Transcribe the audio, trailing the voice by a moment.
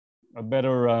a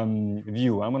better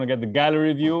view. I'm going to get the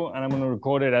gallery view and I'm going to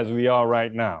record it as we are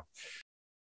right now.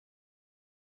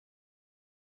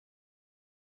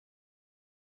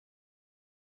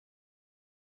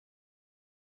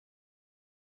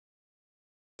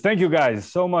 Thank you guys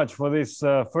so much for this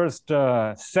first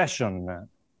session.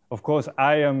 Of course,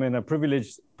 I am in a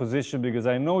privileged position because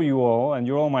I know you all and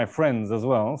you're all my friends as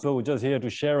well. So we're just here to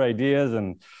share ideas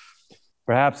and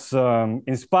perhaps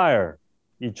inspire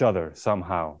each other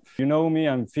somehow. You know me,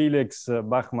 I'm Felix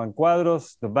Bachmann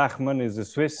Quadros. The Bachmann is the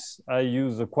Swiss. I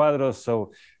use the Quadros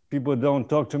so people don't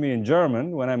talk to me in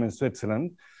German when I'm in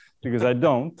Switzerland, because I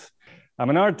don't. I'm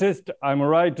an artist, I'm a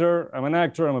writer, I'm an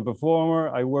actor, I'm a performer.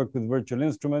 I work with virtual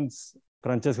instruments.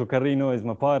 Francesco Carrino is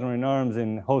my partner in arms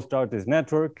in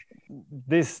hostartist.network.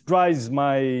 This drives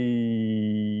my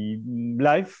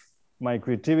life, my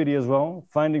creativity as well,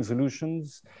 finding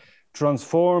solutions,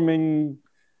 transforming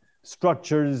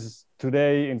structures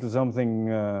today into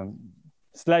something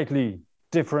slightly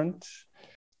different,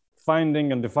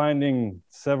 finding and defining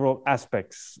several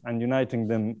aspects and uniting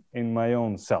them in my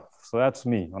own self. So that's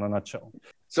me on a nutshell.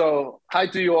 So, hi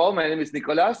to you all. My name is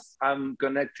Nicolás. I'm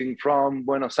connecting from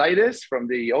Buenos Aires, from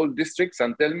the old district,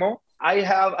 San Telmo.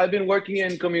 I've been working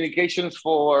in communications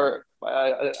for,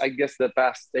 I guess, the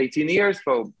past 18 years,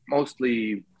 for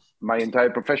mostly my entire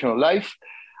professional life.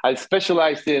 I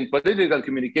specialized in political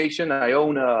communication. I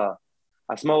own a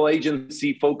small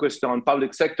agency focused on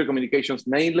public sector communications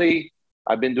mainly.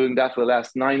 I've been doing that for the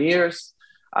last 9 years.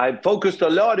 I've focused a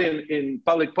lot in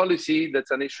public policy.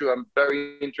 That's an issue I'm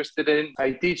very interested in.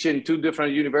 I teach in 2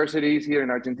 different universities here in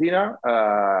Argentina,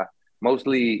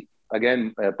 mostly,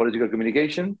 again, political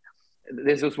communication.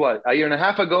 This was a year and a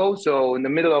half ago. So in the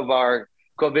middle of our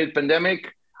COVID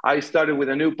pandemic, I started with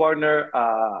a new partner,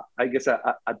 I guess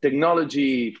a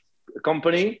technology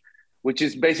company, which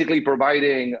is basically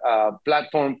providing a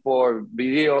platform for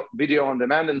video on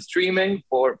demand and streaming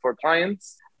for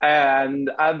clients.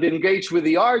 And I've been engaged with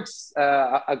the arts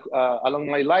along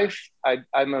my life.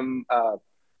 I'm,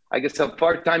 I guess, a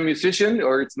part-time musician,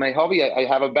 or it's my hobby. I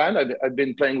have a band. I've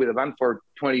been playing with a band for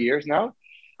 20 years now.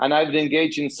 And I've been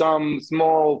engaged in some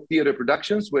small theater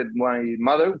productions with my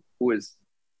mother, who's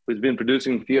been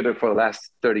producing theater for the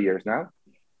last 30 years now.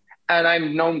 And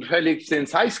I've known Felix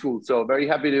since high school. So very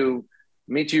happy to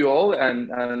meet you all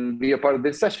and be a part of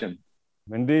this session.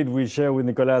 Indeed, we share with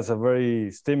Nicolás a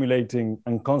very stimulating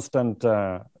and constant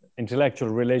intellectual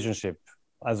relationship,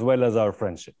 as well as our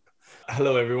friendship.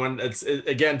 Hello, everyone.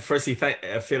 Again, firstly,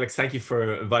 Felix, thank you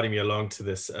for inviting me along to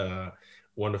this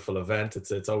wonderful event.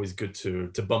 It's always good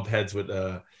to bump heads with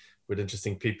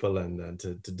interesting people and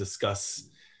to discuss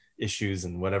issues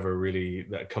and whatever really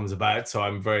that comes about. So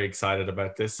I'm very excited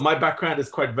about this. My background is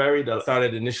quite varied. I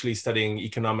started initially studying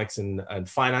economics and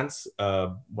finance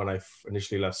when I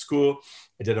initially left school.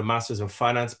 I did a master's in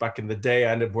finance back in the day.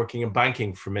 I ended up working in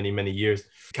banking for many, many years,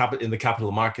 in the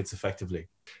capital markets effectively.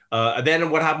 And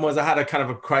then what happened was I had a kind of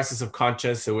a crisis of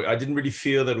conscience. So I didn't really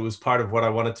feel that it was part of what I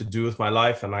wanted to do with my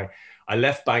life. And I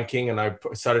left banking and I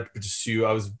started to pursue,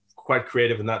 I was quite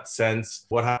creative in that sense.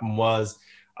 What happened was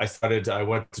I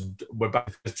went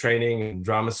back to training in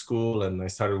drama school, and I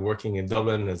started working in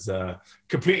Dublin as a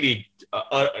completely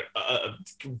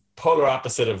polar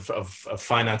opposite of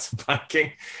finance and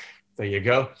banking. There you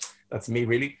go. That's me,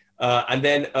 really. And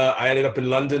then I ended up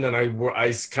in London, and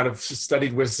I kind of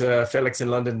studied with Felix in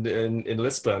London in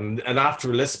Lisbon. And after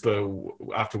Lisbon,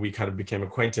 after we kind of became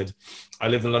acquainted, I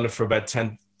lived in London for about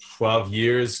 10, 12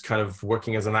 years, kind of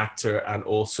working as an actor. And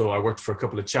also I worked for a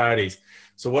couple of charities.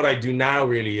 So what I do now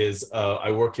really is I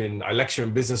lecture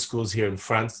in business schools here in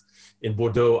France, in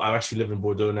Bordeaux. I actually live in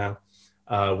Bordeaux now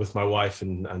with my wife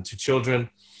and 2 children.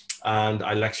 And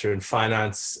I lecture in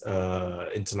finance,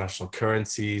 international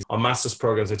currencies. On master's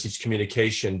programs, I teach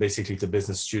communication basically to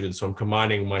business students. So I'm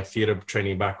combining my theater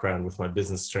training background with my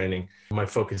business training. My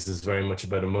focus is very much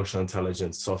about emotional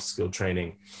intelligence, soft skill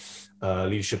training,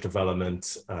 leadership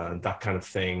development, that kind of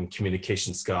thing,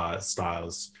 communication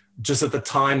styles. Just at the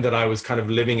time that I was kind of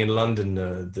living in London,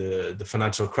 the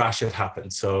financial crash had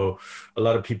happened. So a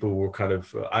lot of people were kind of,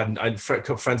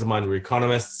 friends of mine were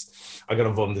economists. I got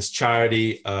involved in this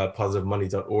charity,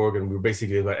 positivemoney.org, and we were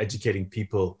basically about educating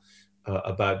people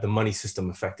about the money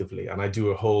system effectively. And I do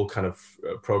a whole kind of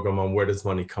program on where does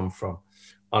money come from.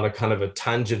 On a kind of a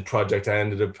tangent project, I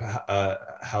ended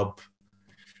up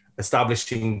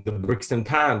establishing the Brixton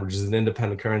Pound, which is an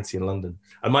independent currency in London.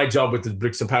 And my job with the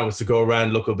Brixton Pound was to go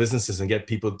around local businesses and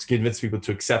convince people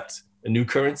to accept a new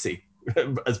currency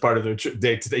as part of their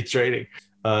day-to-day trading.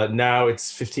 Now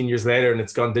it's 15 years later and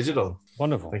it's gone digital.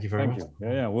 Wonderful. Thank you very much.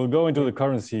 Yeah, we'll go into the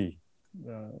currency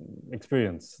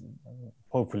experience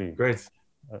hopefully. Great.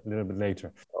 A little bit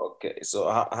later. Okay, so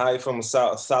hi from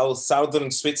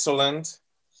southern Switzerland.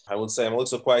 I would say I'm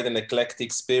also quite an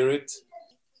eclectic spirit.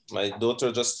 My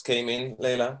daughter just came in.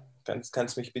 Leila,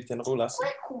 kannst du mich bitte in Ruhe lassen?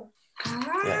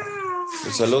 Ja.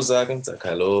 Willst du Hallo sagen? Sag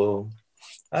Hallo.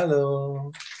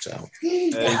 Hello. Ciao.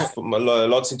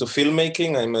 Lots into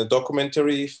filmmaking. I'm a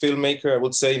documentary filmmaker, I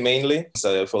would say, mainly.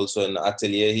 So I have also an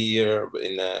atelier here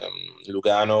in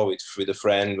Lugano with a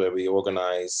friend where we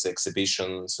organize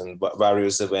exhibitions and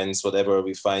various events, whatever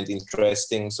we find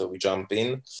interesting. So we jump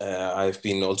in. I've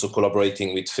been also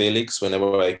collaborating with Felix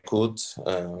whenever I could.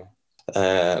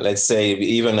 Let's say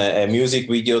even a music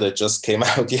video that just came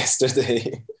out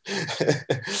yesterday.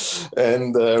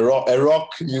 And a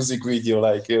rock music video,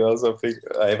 like, you know, something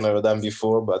I have never done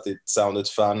before, but it sounded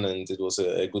fun and it was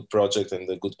a good project and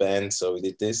a good band, so we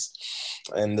did this.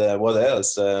 And what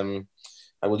else?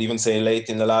 I would even say late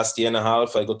in the last year and a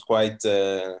half, I got quite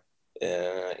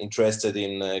interested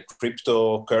in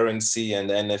cryptocurrency and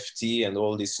NFT and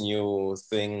all this new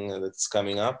thing that's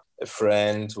coming up. A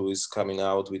friend who is coming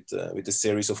out with a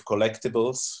series of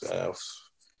collectibles of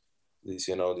these,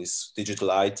 you know, these digital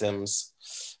items,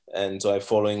 and so I'm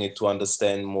following it to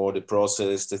understand more the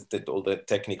process, that all the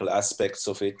technical aspects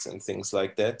of it and things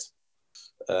like that.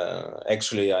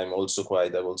 Actually, I'm also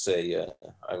quite, I would say,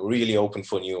 I'm really open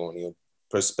for new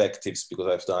perspectives, because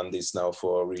I've done this now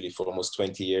for almost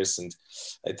 20 years, and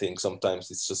I think sometimes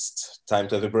it's just time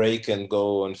to have a break and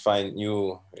go and find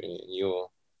new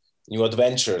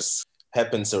adventures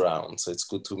happens around. So it's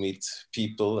good to meet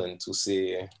people and to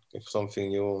see if something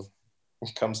new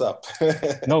comes up.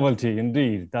 Novelty,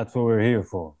 indeed. That's what we're here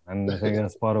for, and I think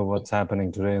that's part of what's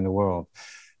happening today in the world.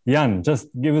 Jan, just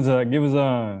give us a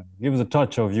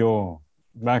touch of your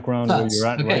background, where you're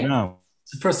at right now.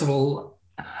 So first of all,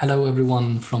 hello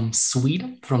everyone from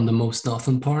Sweden, from the most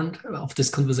northern part of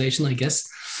this conversation, I guess.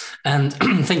 And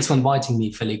thanks for inviting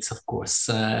me, Felix, of course.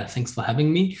 Thanks for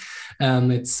having me.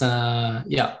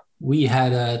 We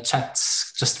had a chat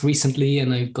just recently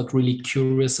and I got really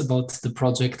curious about the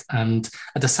project. And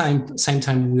at the same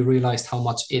time, we realized how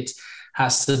much it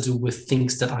has to do with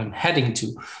things that I'm heading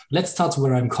to. Let's start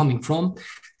where I'm coming from.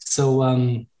 So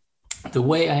the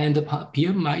way I ended up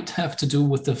here might have to do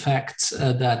with the fact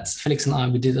that Felix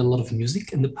and we did a lot of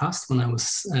music in the past when I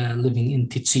was living in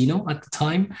Ticino at the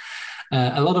time.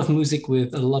 A lot of music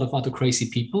with a lot of other crazy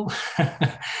people.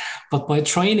 But by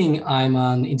training, I'm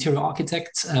an interior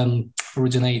architect,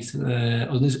 originally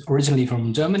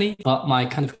from Germany, but my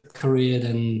kind of career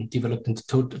then developed into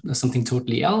something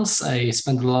totally else. I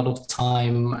spent a lot of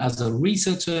time as a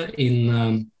researcher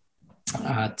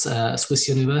at Swiss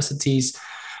universities,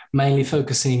 mainly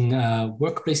focusing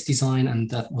workplace design, and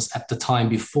that was at the time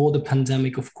before the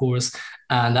pandemic, of course,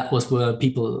 and that was where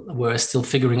people were still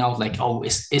figuring out, like, oh,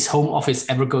 is home office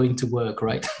ever going to work,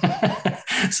 right?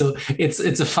 So it's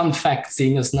a fun fact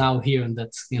seeing us now here, and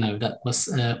that, you know, that was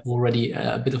already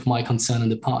a bit of my concern in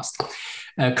the past.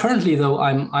 Currently, though,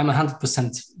 I'm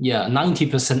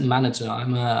 90% manager.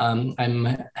 I'm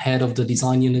head of the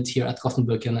design unit here at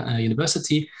Gothenburg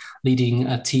University, leading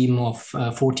a team of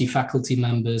 40 faculty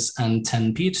members and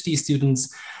 10 PhD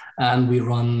students. And we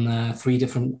run 3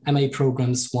 different MA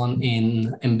programs, one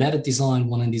in embedded design,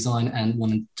 one in design, and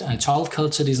one in child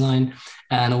culture design,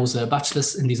 and also a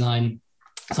bachelor's in design.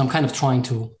 So I'm kind of trying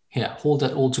to hold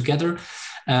that all together.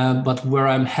 But where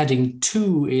I'm heading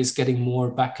to is getting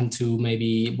more back into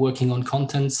maybe working on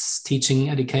contents, teaching,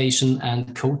 education,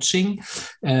 and coaching.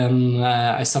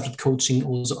 I started coaching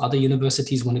also other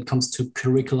universities when it comes to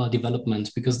curricular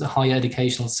development, because the higher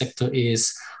educational sector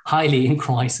is highly in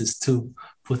crisis, to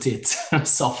put it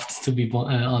soft, to be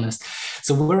honest.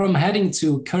 So where I'm heading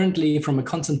to currently from a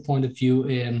content point of view,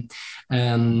 and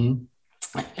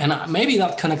maybe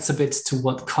that connects a bit to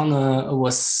what Conor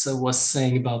was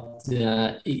saying about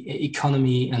the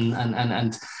economy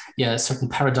and certain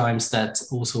paradigms that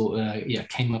also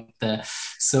came up there.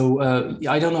 So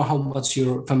I don't know how much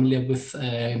you're familiar with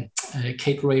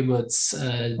Kate Raworth's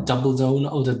double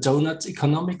donut or the donut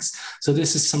economics. So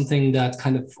this is something that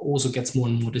kind of also gets more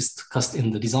and more discussed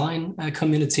in the design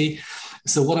community.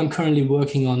 So what I'm currently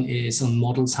working on is on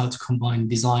models, how to combine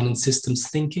design and systems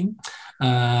thinking,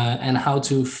 and how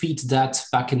to feed that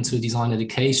back into design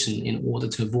education in order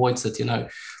to avoid that, you know,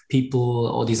 people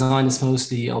or designers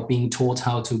mostly are being taught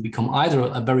how to become either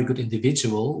a very good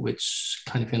individual, which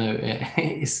kind of, you know,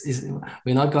 is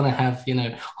we're not going to have, you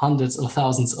know, hundreds or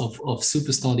thousands of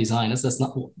superstar designers. That's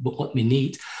not what we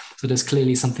need. So there's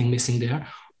clearly something missing there.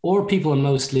 Or people are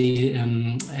mostly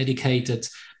educated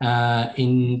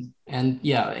in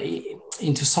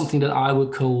into something that I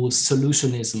would call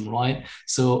solutionism, right?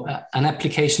 So an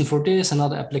application for this,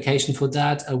 another application for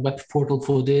that, a web portal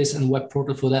for this and web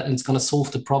portal for that, and it's going to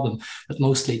solve the problem, but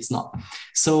mostly it's not.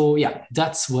 So yeah,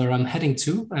 that's where I'm heading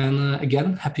to. And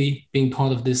again, happy being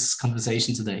part of this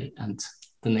conversation today and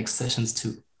the next sessions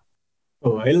too.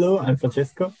 Oh, hello, I'm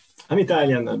Francesco. I'm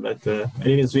Italian, but I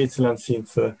live in Switzerland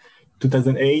since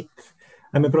 2008.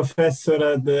 I'm a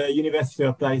professor at the University of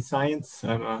Applied Science.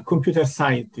 I'm a computer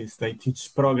scientist. I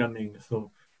teach programming,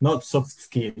 so not soft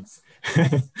skills.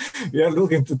 We are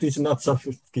looking to teach not soft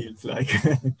skills, like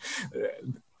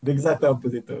the exact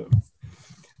opposite.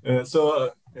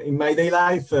 So in my day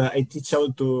life, I teach how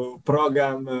to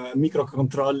program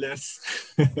microcontrollers.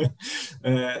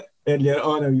 Earlier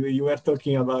on, you were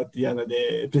talking about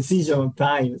the precision of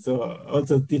time. So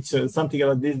also teach something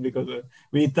about this because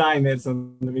we need timers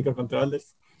on the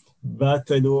microcontrollers.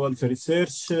 But I do also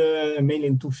research mainly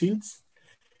in two fields.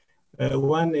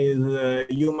 One is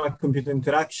human-computer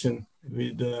interaction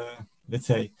with, let's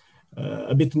say,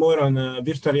 a bit more on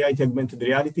virtual reality, augmented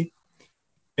reality.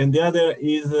 And the other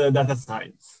is data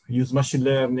science, use machine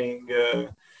learning,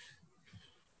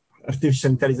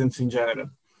 artificial intelligence in general.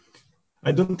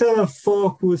 I don't have a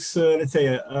focus, let's say,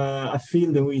 a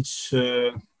field in which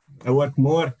I work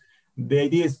more. The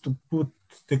idea is to put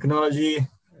technology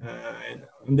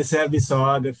in the service of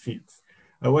other fields.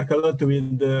 I work a lot with,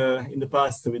 in the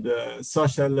past, with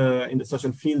social, in the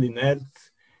social field in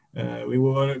health. We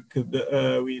work with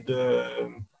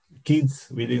kids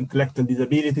with intellectual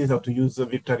disabilities, how to use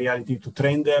virtual reality to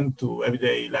train them to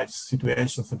everyday life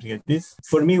situations, something like this.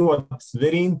 For me, what's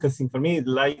very interesting for me is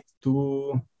like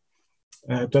to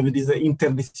have this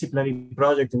interdisciplinary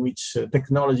project in which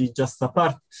technology is just a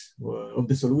part of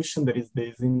the solution. There is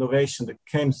this innovation that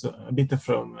comes a bit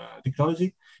from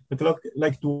technology, but I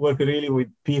like to work really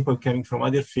with people coming from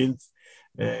other fields.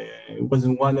 It was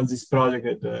in one of these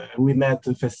projects that we met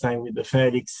the first time with the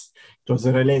Felix. It was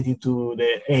related to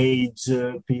the age,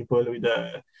 people with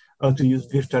how to use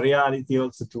virtual reality,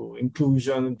 also to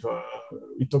inclusion.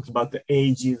 We talked about the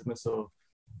ageism, so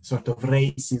sort of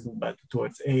racism, but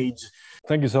towards age.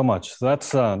 Thank you so much. That's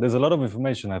there's a lot of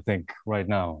information, I think, right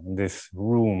now in this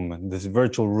room, this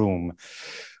virtual room.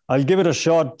 I'll give it a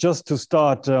shot just to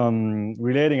start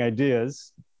relating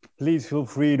ideas. Please feel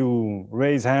free to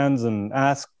raise hands and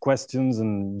ask questions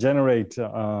and generate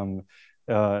and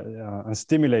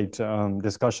stimulate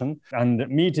discussion and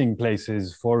meeting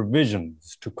places for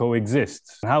visions to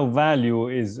coexist. How value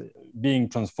is being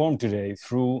transformed today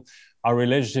through our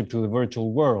relationship to the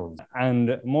virtual world.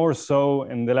 And more so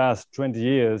in the last 20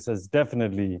 years has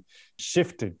definitely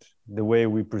shifted the way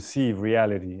we perceive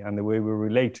reality and the way we're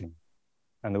relating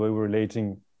and the way we're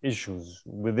relating issues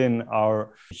within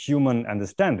our human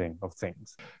understanding of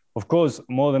things. Of course,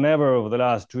 more than ever over the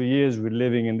last 2 years, we're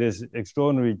living in this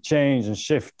extraordinary change and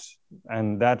shift.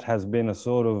 And that has been a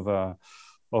sort of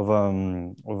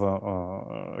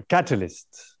a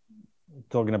catalyst,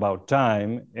 talking about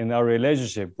time, in our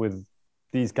relationship with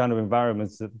these kind of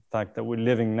environments. The fact that we're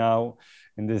living now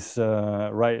in this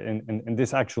in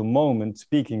this actual moment,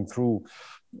 speaking through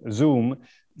Zoom,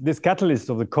 this catalyst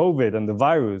of the COVID and the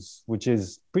virus, which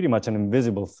is pretty much an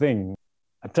invisible thing,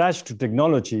 attached to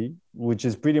technology, which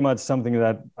is pretty much something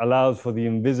that allows for the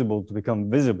invisible to become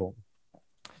visible,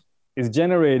 is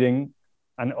generating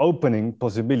and opening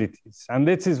possibilities. And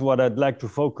this is what I'd like to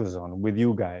focus on with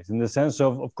you guys, in the sense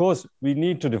of course, we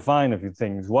need to define a few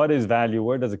things. What is value?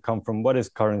 Where does it come from? What is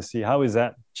currency? How is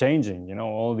that changing? You know,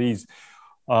 all these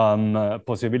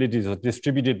possibilities of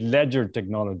distributed ledger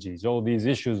technologies, all these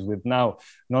issues with now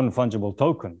non-fungible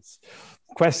tokens,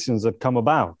 questions that come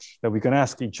about that we can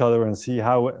ask each other and see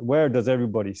where does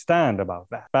everybody stand about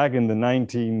that. Back in the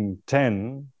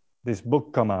 1910, this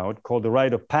book come out called The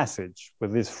Rite of Passage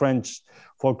with this French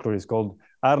folklorist called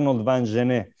Arnold van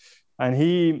Genet. And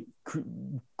he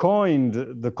coined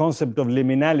the concept of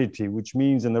liminality, which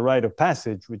means in the rite of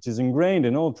passage, which is ingrained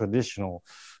in all traditional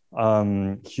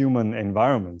human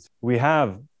environments. We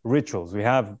have rituals, we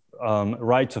have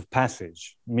rites of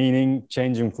passage, meaning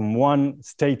changing from one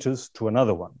status to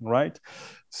another one, right?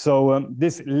 So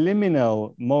this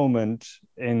liminal moment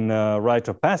in rite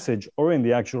of passage or in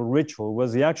the actual ritual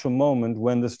was the actual moment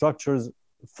when the structures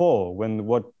fall, when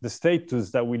the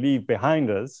status that we leave behind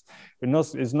us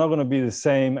is not going to be the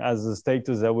same as the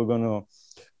status that we're going to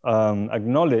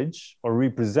acknowledge or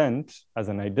represent as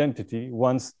an identity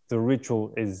once the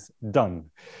ritual is done.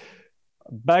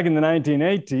 Back in the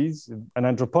 1980s, an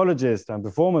anthropologist and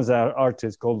performance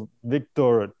artist called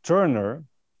Victor Turner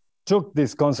took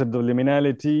this concept of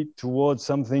liminality towards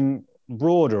something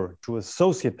broader, to a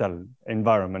societal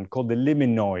environment called the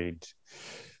liminoid.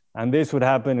 And this would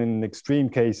happen in extreme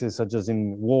cases, such as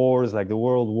in wars, like the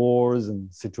world wars,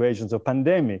 and situations of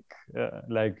pandemic,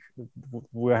 like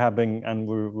we're having and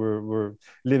we're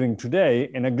living today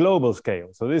in a global scale.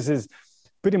 So this is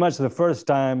pretty much the first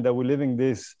time that we're living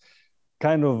this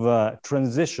kind of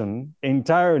transition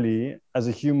entirely as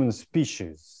a human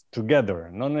species together,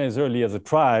 not necessarily as a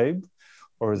tribe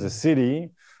or as a city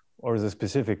or as a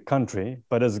specific country,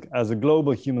 but as a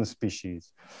global human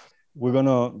species. We're going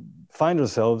to find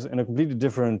ourselves in a completely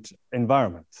different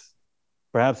environment.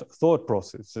 Perhaps thought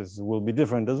processes will be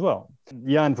different as well.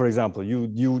 Jan, for example, you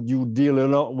deal a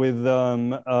lot with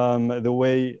the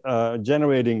way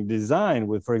generating design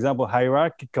with, for example,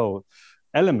 hierarchical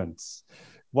elements.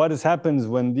 What happens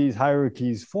when these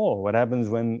hierarchies fall? What happens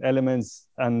when elements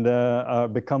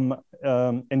become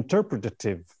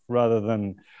interpretative rather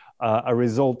than a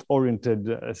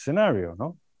result-oriented scenario,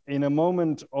 no? In a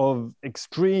moment of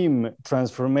extreme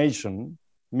transformation,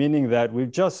 meaning that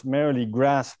we've just merely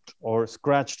grasped or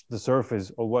scratched the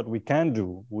surface of what we can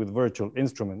do with virtual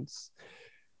instruments,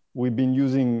 we've been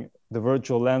using the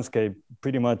virtual landscape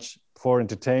pretty much for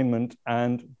entertainment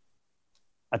and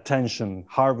attention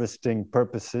harvesting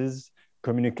purposes,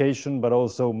 communication, but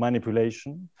also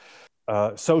manipulation,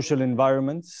 social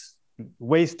environments,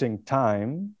 wasting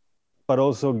time, but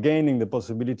also gaining the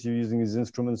possibility of using these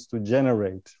instruments to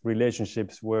generate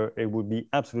relationships where it would be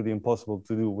absolutely impossible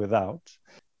to do without.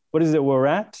 What is it we're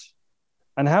at?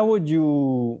 And how would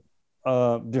you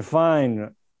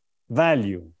define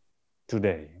value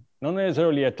today? Not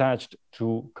necessarily attached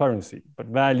to currency, but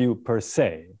value per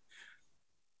se,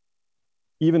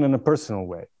 even in a personal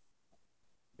way.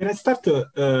 Can I start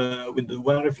with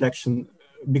one reflection?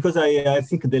 Because I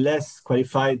think the less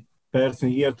qualified person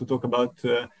here to talk about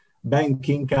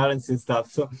banking, currency and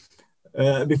stuff. So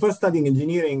before studying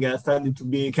engineering, I studied to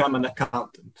become an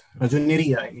accountant,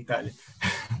 ragioneria in Italian,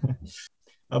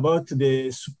 about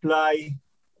the supply,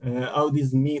 how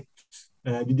this meets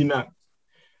the demand.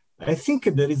 I think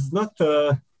there is not,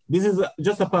 this is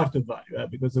just a part of value,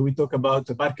 because we talk about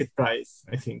the market price,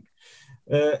 I think.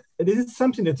 This is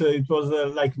something that it was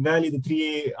like valid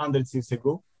 300 years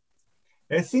ago.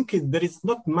 I think there is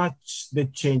not much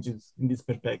that changes in this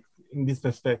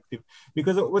perspective,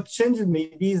 because what changes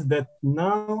maybe is that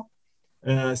now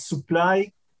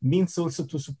supply means also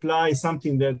to supply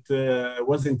something that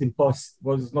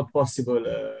was not possible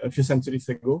a few centuries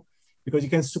ago, because you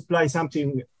can supply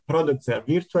something, products that are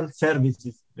virtual,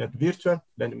 services that are virtual,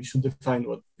 then we should define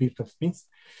what virtual means.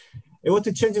 And what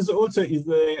it changes also is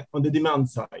on the demand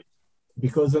side,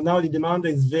 because now the demand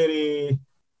is very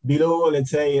below,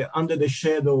 let's say, under the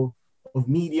shadow of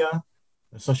media,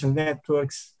 social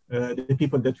networks, the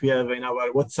people that we have in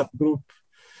our WhatsApp group.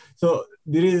 So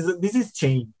this is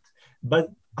changed,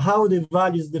 but how the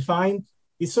value is defined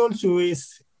is also a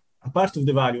part of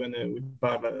the value. And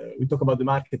we talk about the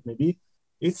market, maybe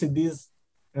it's this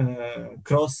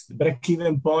cross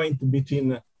break-even point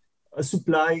between a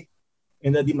supply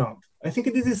and a demand. I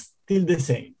think this is still the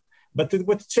same, but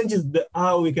what changes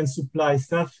how we can supply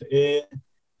stuff,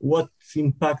 what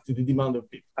impact the demand of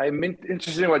people. I'm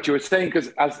interested in what you were saying, because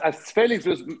as Felix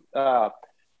was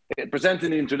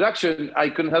presenting the introduction, I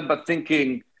couldn't help but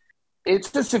thinking,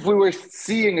 it's as if we were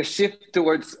seeing a shift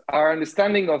towards our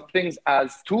understanding of things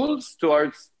as tools,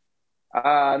 towards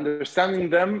understanding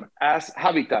them as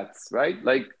habitats, right?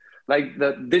 Like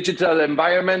the digital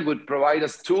environment would provide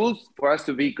us tools for us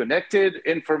to be connected,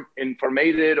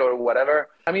 informated, or whatever.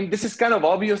 I mean, this is kind of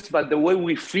obvious, but the way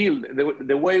we feel,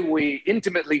 the way we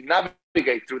intimately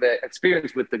navigate through the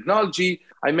experience with technology,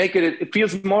 it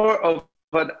feels more of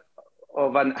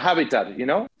an habitat, you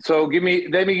know? So let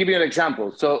me give you an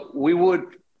example. So we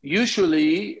would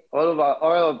usually, all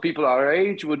of people our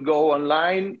age would go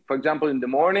online, for example, in the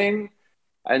morning,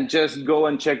 and just go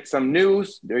and check some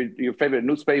news, your favorite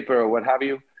newspaper or what have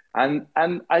you. And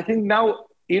I think now,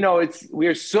 you know, we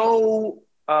are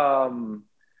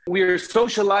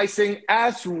socializing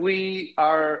as we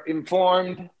are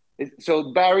informed.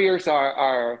 So barriers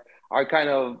are kind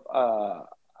of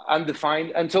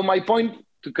undefined. And so my point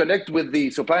to connect with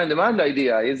the supply and demand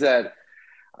idea is that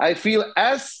I feel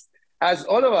as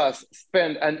all of us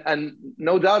spend, and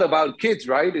no doubt about kids,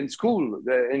 right? In school,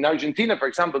 in Argentina, for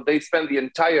example, they spend the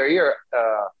entire year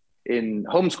in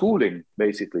homeschooling,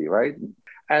 basically, right?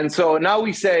 And so now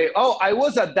we say, oh, I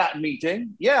was at that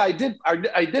meeting. Yeah, I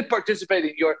did participate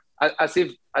in as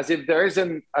if there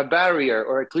isn't a barrier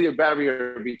or a clear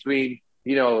barrier between,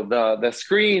 you know, the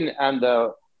screen and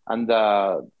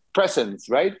the presence,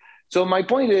 right? So my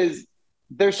point is,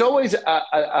 there's always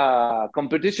a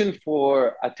competition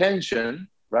for attention,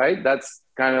 right? That's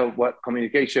kind of what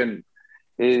communication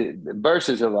Merz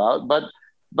is about.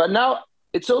 But now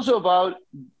it's also about,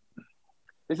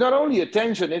 it's not only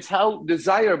attention, it's how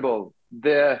desirable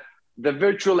the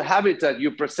virtual habitat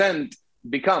you present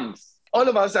becomes. All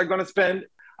of us are going to spend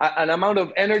an amount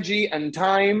of energy and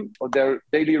time of their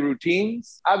daily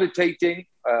routines habitating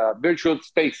virtual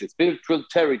spaces, virtual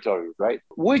territories, right?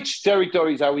 Which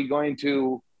territories are we going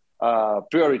to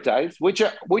prioritize? Which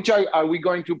are we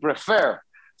going to prefer?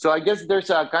 So I guess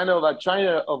there's a kind of a trying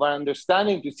of an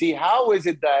understanding to see how is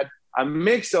it that a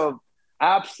mix of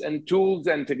apps and tools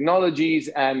and technologies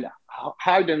and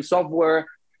hardware and software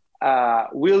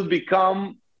will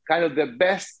become kind of the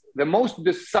best, the most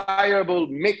desirable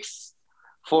mix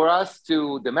for us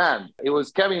to demand. It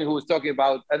was Kevin who was talking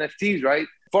about NFTs, right?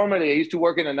 Formerly, I used to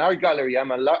work in an art gallery.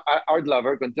 I'm an art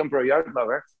lover, contemporary art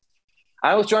lover.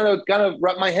 I was trying to kind of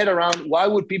wrap my head around why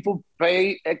would people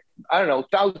pay, I don't know,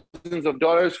 thousands of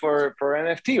dollars for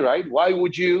NFT, right? Why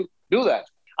would you do that?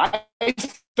 I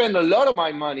spend a lot of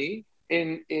my money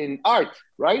in art,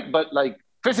 right? But like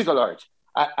physical art.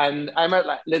 And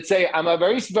let's say I'm a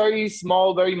very, very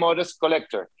small, very modest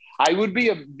collector. I would be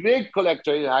a big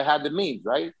collector if I had the means,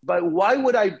 right? But why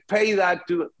would I pay that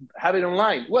to have it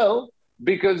online? Well,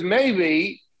 because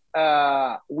maybe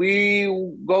we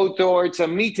go towards a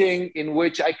meeting in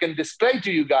which I can display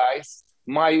to you guys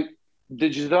my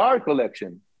digital art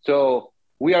collection. So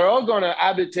we are all going to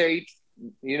habitate,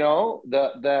 you know,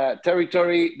 the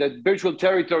territory, the virtual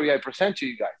territory I present to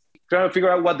you guys. Trying to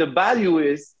figure out what the value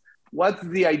is, what's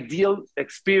the ideal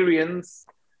experience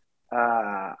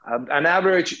an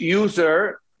average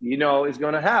user, you know, is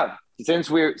going to have. Since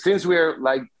we're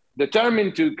like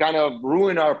determined to kind of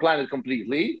ruin our planet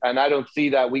completely, and I don't see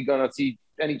that we're going to see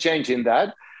any change in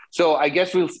that. So I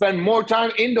guess we'll spend more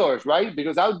time indoors, right?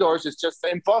 Because outdoors is just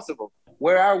impossible.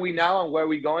 Where are we now and where are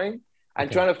we going?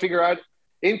 And trying to figure out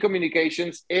in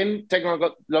communications, in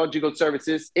technological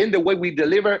services, in the way we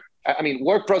deliver, I mean,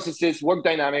 work processes, work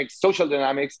dynamics, social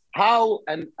dynamics, how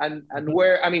and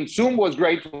where. I mean, Zoom was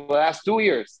great for the last 2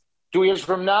 years. 2 years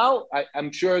from now,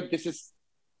 I'm sure this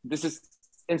is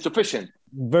insufficient.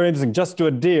 Very interesting. Just to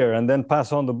adhere and then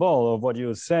pass on the ball of what you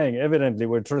were saying, evidently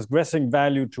we're transgressing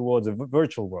value towards a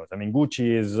virtual world. I mean,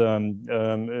 Gucci is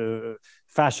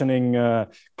fashioning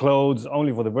clothes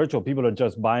only for the virtual. People are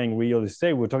just buying real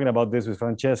estate. We were talking about this with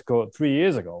Francesco 3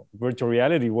 years ago. Virtual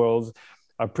reality worlds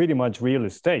are pretty much real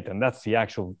estate, and that's the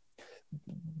actual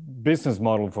business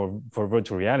model for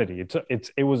virtual reality.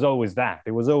 It was always that.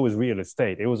 It was always real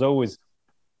estate. It was always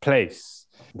place.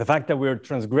 The fact that we're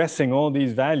transgressing all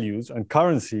these values and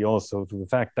currency also to the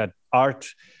fact that art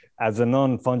as a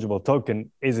non-fungible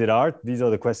token, is it art? These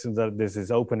are the questions that this is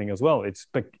opening as well. It's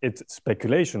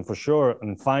speculation for sure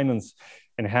and finance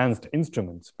enhanced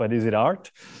instruments, but is it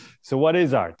art? So what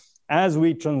is art? As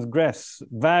we transgress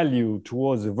value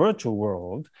towards the virtual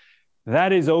world,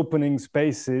 that is opening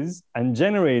spaces and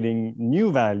generating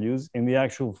new values in the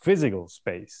actual physical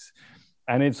space.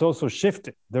 And it's also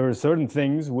shifted. There are certain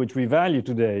things which we value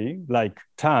today, like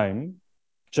time,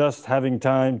 just having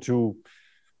time to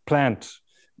plant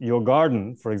your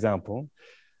garden, for example,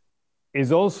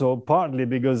 is also partly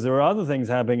because there are other things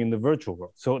happening in the virtual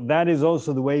world. So that is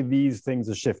also the way these things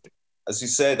are shifting. As you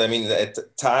said, I mean,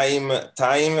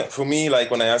 time for me, like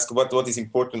when I ask what is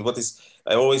important,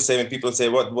 I always say when people say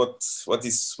what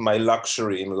is my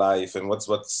luxury in life and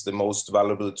what's the most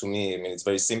valuable to me. I mean, it's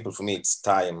very simple for me. It's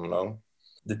time, you know.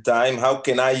 The time, how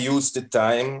can I use the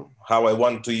time, how I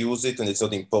want to use it, and it's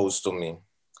not imposed on me.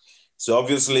 So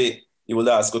obviously you will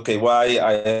ask, okay, why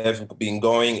I have been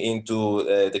going into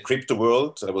the crypto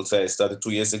world. I will say I started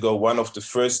 2 years ago. One of the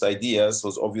first ideas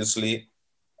was obviously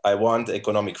I want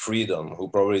economic freedom, who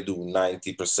probably do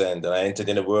 90%. And I entered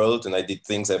in a world and I did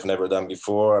things I've never done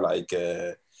before, like,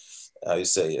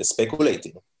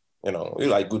 speculating. You know, you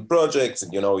like good projects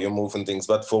and, you know, you're moving things,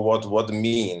 but for what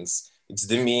means? It's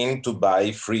the mean to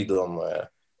buy freedom.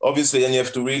 Obviously, then you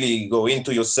have to really go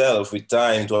into yourself with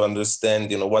time to understand,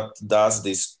 you know, what does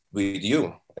this with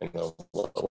you? You know,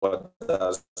 what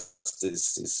does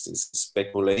this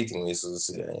speculating with?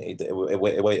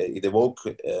 It awoke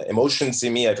emotions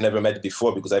in me I've never met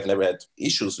before because I've never had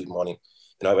issues with money.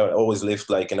 You know, I've always lived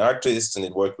like an artist and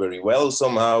it worked very well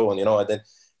somehow. And, you know, and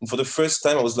for the first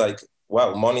time I was like,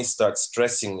 wow, money starts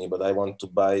stressing me, but I want to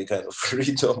buy kind of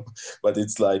freedom. But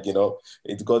it's like, you know,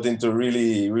 it got into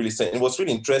really, it was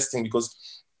really interesting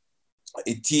because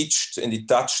it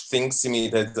touched things in me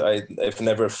that I've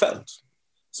never felt.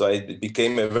 So it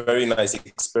became a very nice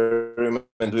experiment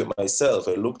with myself.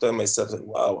 I looked at myself and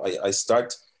wow, I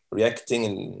start reacting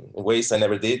in ways I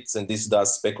never did. And this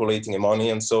does speculating in money.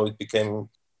 And so it became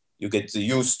you get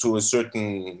used to a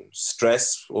certain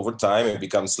stress over time, it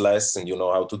becomes less and you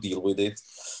know how to deal with it.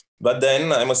 But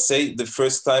then I must say, the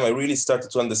first time I really started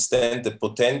to understand the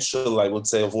potential, I would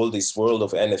say, of all this world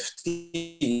of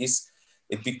NFTs,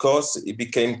 because it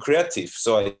became creative.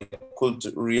 So I could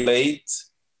relate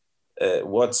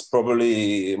what's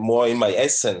probably more in my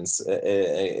essence.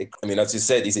 I mean, as you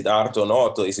said, is it art or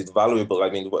not, or is it valuable? I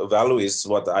mean, value is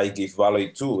what I give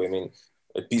value to. I mean,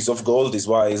 a piece of gold is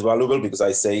why it's valuable, because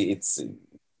I say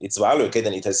it's value. Okay,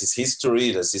 then it has its history,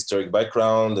 it has historic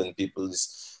background, and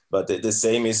but the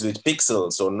same is with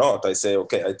pixels or not. I say,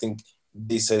 okay, I think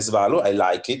this has value. I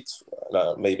like it,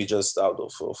 maybe just out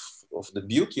of the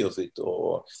beauty of it.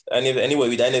 And anyway,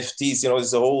 with NFTs, you know,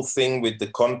 there's a whole thing with the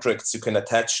contracts you can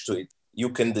attach to it. You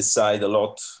can decide a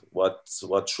lot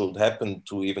what should happen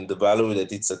to even the value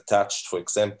that it's attached, for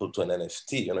example, to an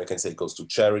NFT. You know, you can say it goes to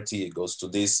charity, it goes to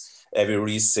this, every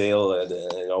resale,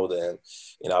 you know,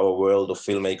 in our world of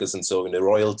filmmakers and so in the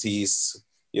royalties,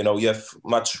 you know, you have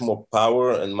much more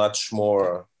power and much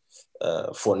more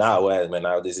for now. I mean,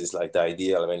 now this is like the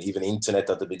ideal. I mean, even internet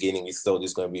at the beginning, we thought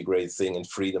it's going to be a great thing and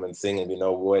freedom and thing, and we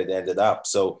know where it ended up.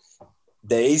 So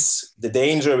there is the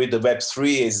danger with the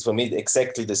Web3 is for me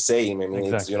exactly the same. I mean,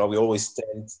 exactly. It's, you know, we always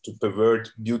tend to pervert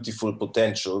beautiful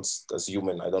potentials as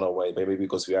human. I don't know why, maybe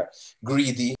because we are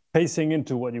greedy. Pacing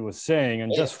into what you were saying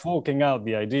and just forking out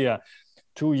the idea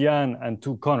to Jan and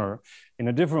to Conor in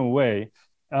a different way.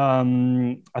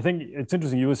 I think it's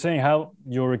interesting. You were saying how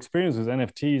your experience with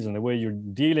NFTs and the way you're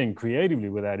dealing creatively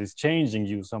with that is changing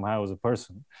you somehow as a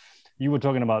person. You were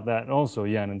talking about that also,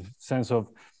 Jan, in the sense of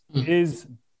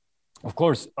of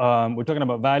course, we're talking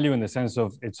about value in the sense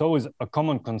of it's always a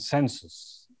common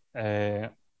consensus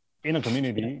in a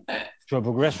community to a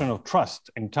progression of trust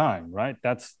in time, right?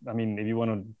 That's, I mean, if you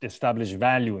want to establish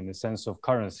value in the sense of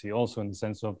currency, also in the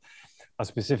sense of a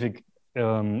specific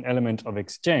element of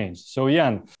exchange. So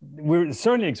Jan, we're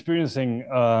certainly experiencing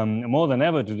more than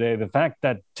ever today the fact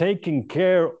that taking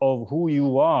care of who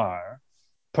you are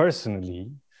personally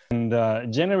and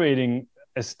generating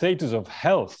a status of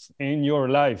health in your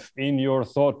life, in your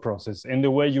thought process, in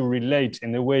the way you relate,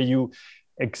 in the way you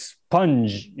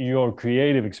expunge your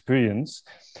creative experience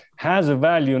has a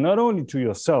value not only to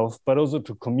yourself, but also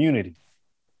to community.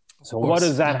 So what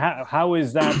is that? How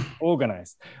is that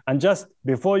organized? And just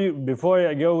before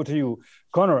I go to you,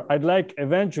 Conor, I'd like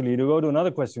eventually to go to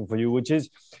another question for you, which is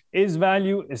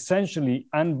value essentially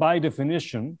and by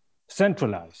definition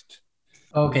centralized?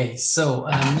 Okay, so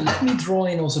let me draw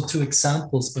in also two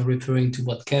examples by referring to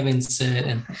what Kevin said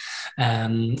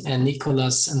and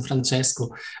Nicolás and Francesco.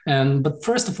 But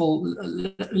first of all,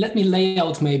 let me lay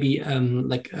out maybe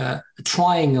like a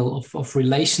triangle of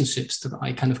relationships that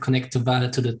I kind of connect to value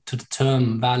to the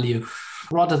term value.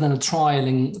 Rather than a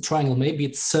triangle, maybe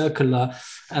it's circular,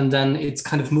 and then it's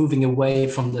kind of moving away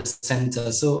from the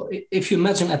center. So if you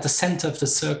imagine at the center of the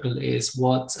circle is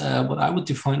what I would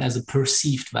define as a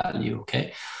perceived value,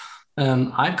 okay?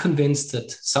 I'm convinced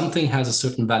that something has a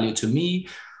certain value to me,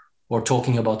 or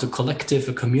talking about a collective,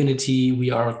 a community,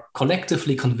 we are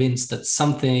collectively convinced that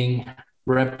something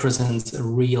represents a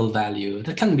real value.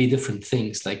 That can be different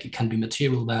things, like it can be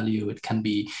material value, it can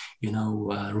be, you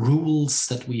know, rules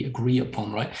that we agree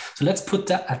upon, right? So let's put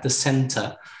that at the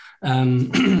center.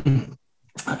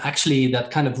 Actually,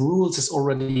 that kind of rules is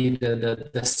already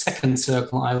the second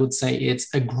circle. I would say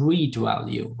it's agreed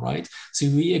value, right? So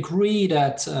we agree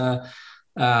that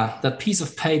that piece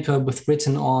of paper with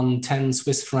written on 10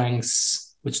 Swiss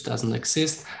francs, which doesn't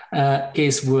exist,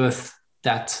 is worth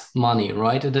that money,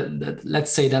 right?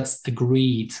 Let's say that's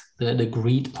agreed, the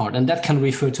agreed part. And that can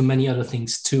refer to many other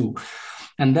things too.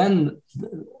 And then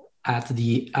at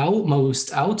the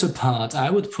outmost outer part,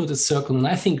 I would put a circle, and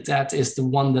I think that is the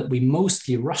one that we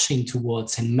mostly rushing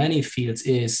towards in many fields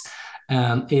is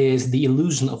the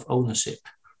illusion of ownership,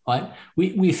 right?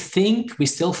 We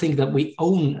still think that we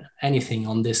own anything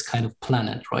on this kind of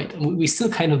planet, right? And we still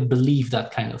kind of believe that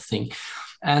kind of thing.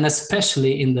 And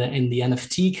especially in the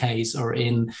NFT case or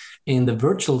in the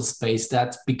virtual space,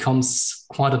 that becomes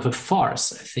quite of a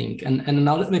farce, I think. And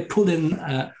now let me pull in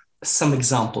some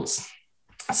examples.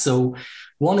 So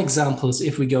one example is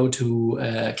if we go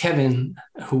to Kevin,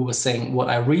 who was saying what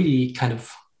I really kind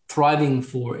of striving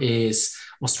for is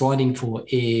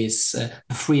the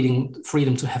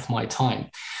freedom to have my time.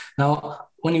 Now,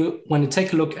 when you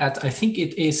take a look at, I think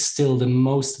it is still the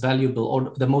most valuable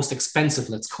or the most expensive,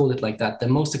 let's call it like that. The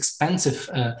most expensive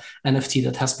NFT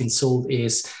that has been sold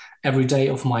is Every Day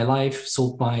of My Life,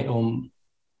 sold by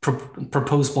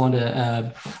proposed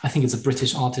by I think it's a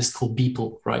British artist called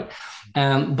Beeple, right?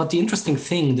 But the interesting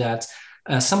thing that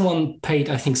Someone paid,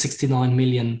 I think, 69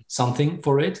 million something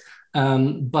for it.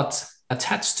 But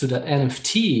attached to the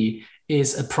NFT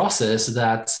is a process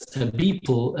that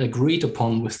people agreed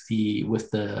upon with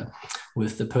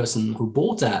the person who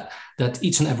bought that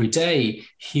each and every day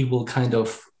he will kind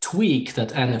of tweak that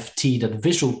NFT, that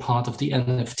visual part of the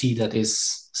NFT that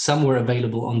is somewhere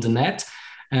available on the net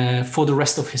for the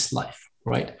rest of his life,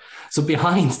 right? So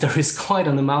behind there is quite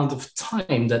an amount of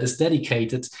time that is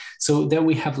dedicated. So there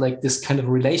we have like this kind of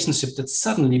relationship that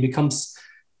suddenly becomes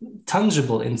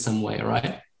tangible in some way,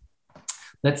 right?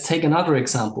 Let's take another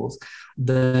example.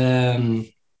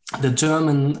 The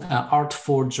German art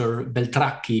forger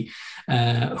Beltracchi,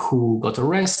 who got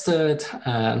arrested,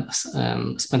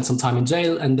 spent some time in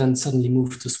jail, and then suddenly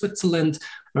moved to Switzerland,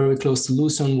 very close to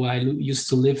Lucerne, where I used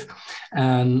to live,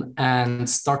 and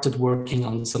started working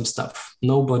on some stuff.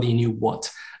 Nobody knew what.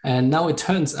 And now it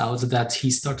turns out that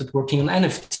he started working on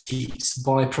NFTs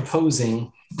by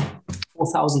proposing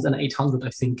 4,800, I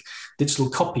think, digital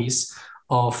copies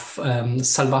of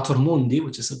Salvator Mundi,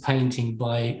 which is a painting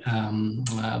by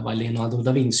Leonardo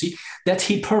da Vinci, that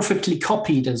he perfectly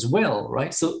copied as well,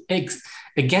 right? So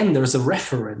again, there's a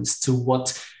reference to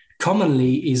what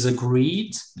commonly is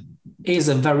agreed is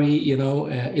a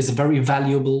very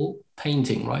valuable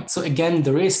painting, right? So again,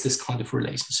 there is this kind of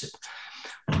relationship.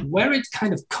 Where it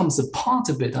kind of comes apart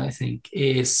a bit, I think,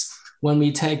 is when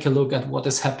we take a look at what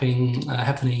is happening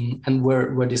and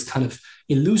where this kind of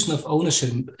illusion of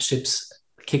ownerships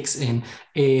kicks in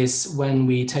is when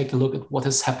we take a look at what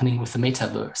is happening with the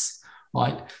metaverse,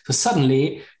 right? So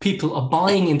suddenly people are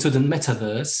buying into the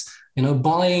metaverse,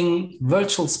 buying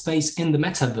virtual space in the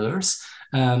metaverse.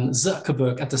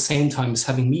 Zuckerberg at the same time is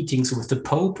having meetings with the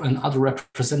Pope and other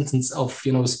representatives of,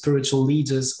 spiritual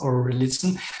leaders or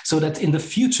religion, so that in the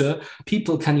future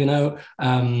people can,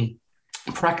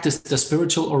 practice the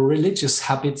spiritual or religious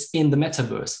habits in the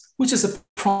metaverse, which is a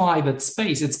private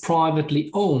space. It's privately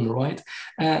owned, right?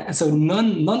 And so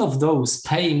none of those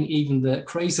paying even the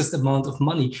craziest amount of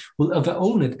money will ever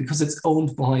own it, because it's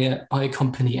owned by a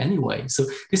company anyway. So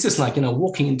this is like,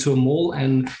 walking into a mall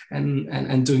and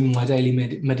doing my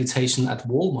daily meditation at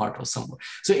Walmart or somewhere.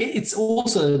 So it's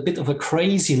also a bit of a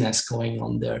craziness going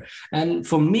on there. And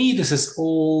for me, this is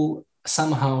all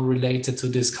somehow related to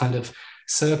this kind of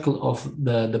circle of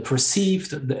the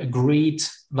perceived, the agreed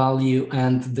value,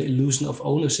 and the illusion of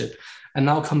ownership. And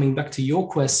now coming back to your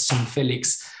question,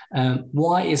 Felix,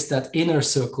 why is that inner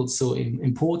circle so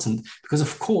important? Because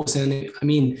of course, and I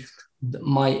mean,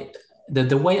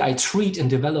 the way I treat and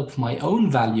develop my own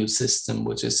value system,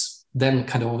 which is then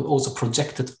kind of also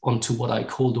projected onto what I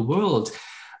call the world,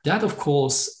 that of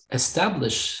course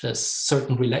establishes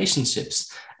certain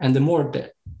relationships. And the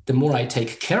more I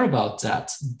take care about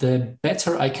that, the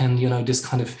better I can, this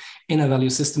kind of inner value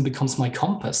system becomes my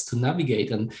compass to navigate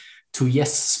and to,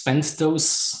 yes, spend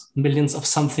those millions of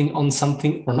something on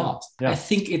something or not. Yeah. I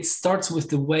think it starts with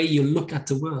the way you look at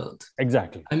the world.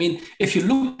 Exactly. I mean, if you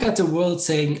look at the world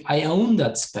saying, I own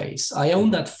that space, I own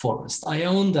that forest, I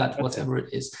own that whatever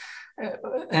it is.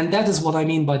 And that is what I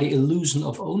mean by the illusion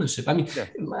of ownership. I mean,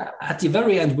 at the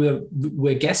very end,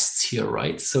 we're guests here,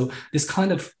 right? So this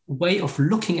kind of way of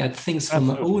looking at things from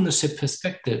an ownership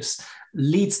perspectives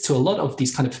leads to a lot of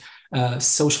these kind of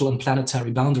social and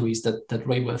planetary boundaries that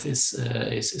Raworth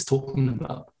is talking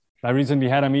about. I recently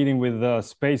had a meeting with the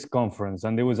space conference,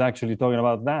 and they was actually talking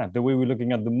about that. The way we're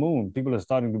looking at the moon, people are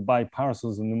starting to buy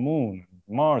parcels in the moon,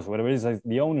 Mars, whatever it is.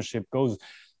 The ownership goes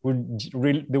with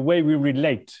the way we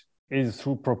relate is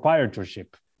through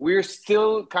proprietorship. We're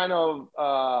still kind of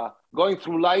going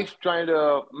through life trying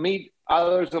to meet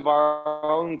others of our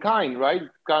own kind, right?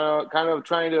 Kind of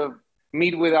trying to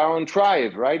meet with our own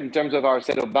tribe, right? In terms of our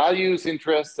set of values,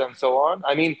 interests, and so on.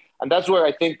 I mean, and that's where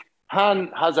I think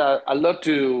Han has a lot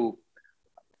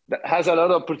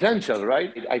of potential,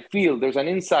 right? I feel there's an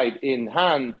insight in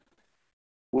Han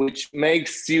which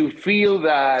makes you feel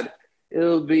that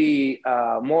it'll be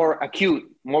more acute,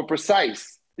 more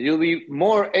precise. You'll be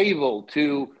more able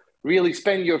to really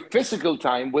spend your physical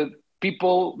time with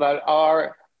people that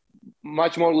are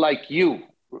much more like you,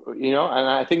 And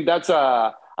I think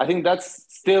that's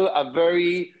still a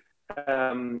very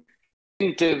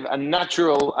instinctive and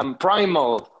natural and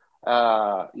primal,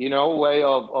 way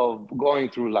of going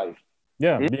through life.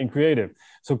 Yeah, being creative.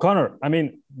 So Conor, I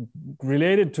mean,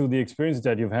 related to the experience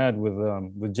that you've had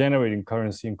with generating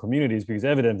currency in communities, because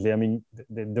evidently, I mean,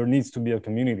 there needs to be a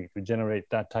community to generate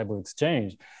that type of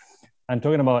exchange. And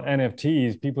talking about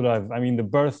NFTs, the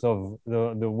birth of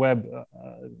the Web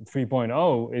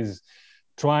 3.0 is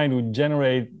trying to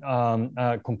generate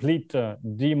a complete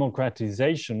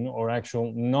democratization or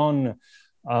actual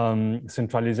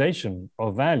centralization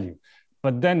of value.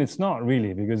 But then it's not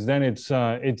really, because then it's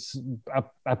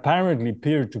apparently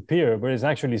peer-to-peer, but it's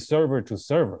actually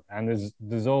server-to-server. And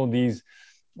there's all these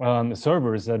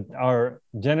servers that are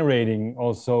generating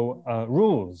also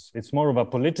rules. It's more of a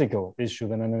political issue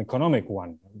than an economic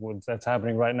one. That's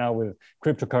happening right now with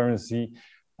cryptocurrency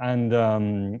and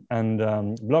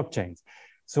blockchains.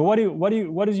 So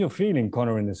what is your feeling,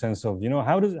 Conor, in the sense of,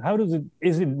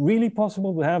 is it really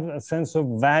possible to have a sense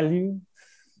of value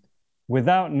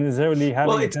without necessarily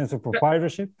having a sense of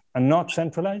proprietorship and not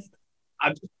centralized?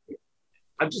 I'm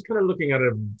just kind of looking at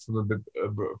it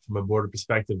from a broader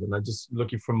perspective, and I'm just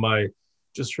looking from the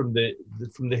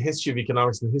history of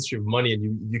economics and the history of money,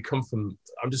 and you come from.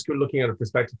 I'm just looking at a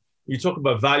perspective. You talk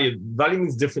about value. Value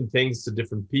means different things to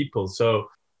different people. So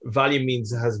value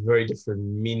has very different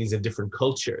meanings in different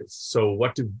cultures. So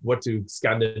what do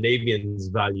Scandinavians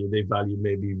value? They value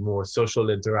maybe more social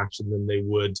interaction than they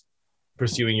would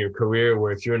pursuing your career,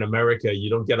 where if you're in America, you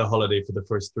don't get a holiday for the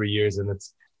first 3 years. And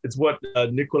it's what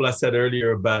Nicolás said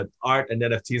earlier about art and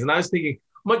NFTs. And I was thinking,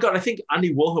 oh my God, I think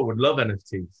Andy Warhol would love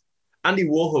NFTs. Andy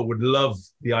Warhol would love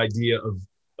the idea of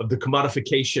the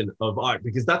commodification of art,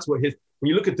 because that's what when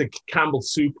you look at the Campbell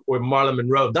Soup or Marilyn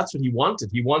Monroe, that's what he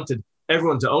wanted. He wanted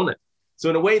everyone to own it.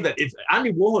 So in a way that if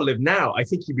Andy Warhol lived now, I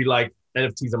think he'd be like,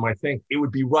 NFTs are my thing. It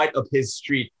would be right up his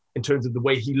street in terms of the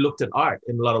way he looked at art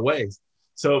in a lot of ways.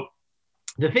 So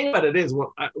the thing about it is,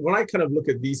 when I kind of look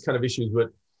at these kind of issues,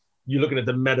 with you're looking at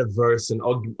the metaverse and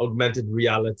augmented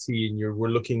reality, and we're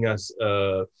looking at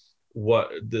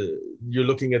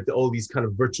all these kind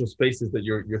of virtual spaces that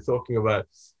you're talking about.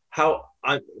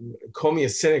 Call me a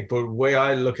cynic, but the way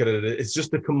I look at it, it's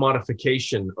just the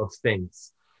commodification of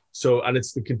things. So, and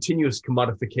it's the continuous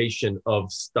commodification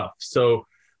of stuff. So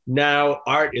now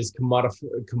art is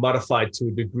commodified to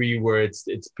a degree where it's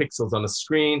pixels on a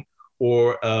screen,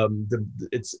 or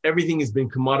everything has been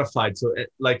commodified. So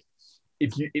like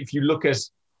if you look at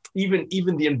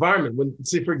even the environment, when,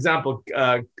 say for example,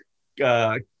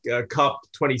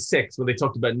 COP26, when they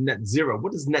talked about net zero,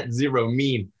 what does net zero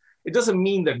mean? It doesn't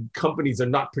mean that companies are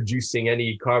not producing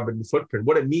any carbon footprint.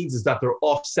 What it means is that they're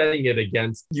offsetting it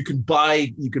against, you can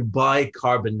buy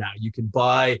carbon now, you can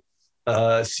buy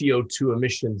CO2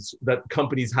 emissions that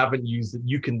companies haven't used that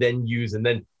you can then use and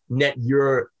then net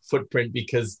your footprint,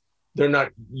 because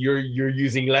you're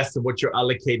using less than what you're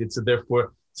allocated. So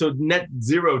therefore, net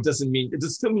zero doesn't mean, it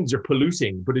just still means you're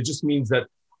polluting, but it just means that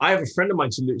I have a friend of mine,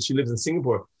 she lives in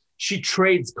Singapore. She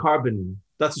trades carbon.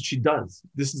 That's what she does.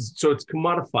 So it's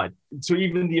commodified. So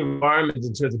even the environment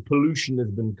in terms of pollution has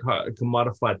been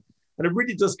commodified. And it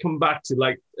really does come back to,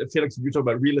 like, Felix, you talk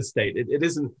about real estate. It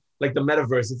isn't like the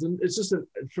metaverse.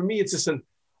 For me, it's just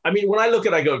I mean, when I look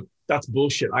at it, I go, that's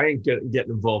bullshit. I ain't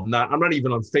getting involved in that. I'm not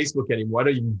even on Facebook anymore. I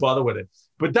don't even bother with it.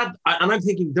 But I'm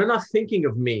thinking, they're not thinking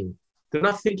of me. They're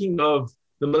not thinking of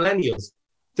the millennials.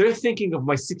 They're thinking of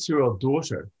my 6-year-old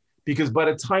daughter, because by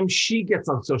the time she gets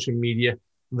on social media,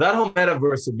 that whole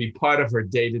metaverse will be part of her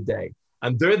day to day.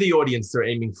 And they're the audience they're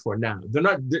aiming for now.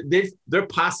 They're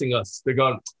passing us. They're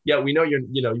going, yeah, we know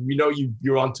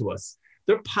you're onto us.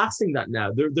 They're passing that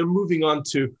now. They're moving on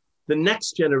to the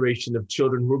next generation of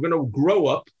children who are going to grow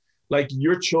up like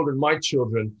your children, my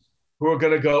children, who are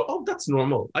going to go, oh, that's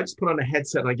normal. I just put on a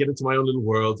headset and I get into my own little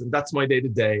world, and that's my day to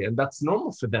day, and that's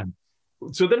normal for them.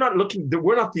 So they're not looking.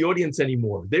 We're not the audience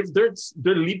anymore. They're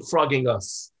leapfrogging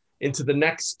us into the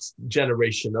next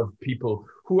generation of people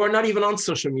who are not even on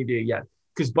social media yet.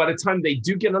 Because by the time they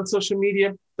do get on social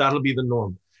media, that'll be the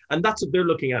norm. And that's what they're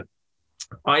looking at.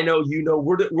 I know,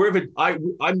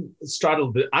 I'm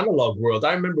straddled the analog world.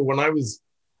 I remember when I was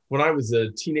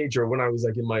a teenager, when I was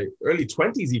like in my early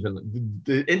 20s even,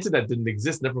 the internet didn't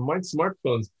exist, never mind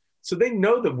smartphones. So they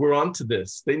know that we're onto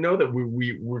this. They know that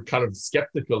we're kind of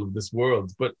skeptical of this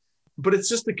world, but it's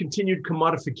just the continued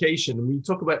commodification. And when you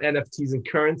talk about NFTs and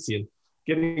currency, and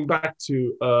getting back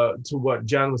to what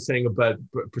Jan was saying about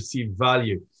perceived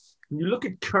value, when you look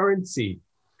at currency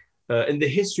in the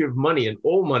history of money, and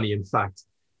all money, in fact,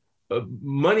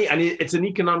 money, and it's an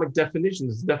economic definition.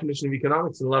 It's a definition of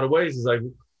economics in a lot of ways. Is like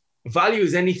value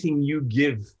is anything you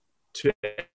give to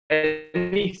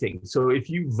anything. So if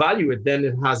you value it, then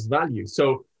it has value.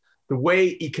 So the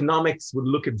way economics would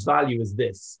look at value is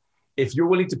this: if you're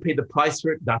willing to pay the price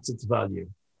for it, that's its value.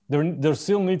 There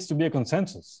still needs to be a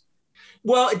consensus.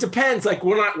 Well, it depends. Like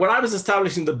when I was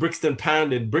establishing the Brixton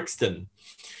Pound in Brixton,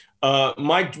 there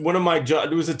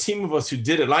was a team of us who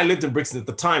did it. And I lived in Brixton at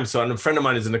the time, so a friend of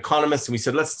mine is an economist, and we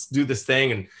said, let's do this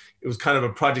thing. And it was kind of a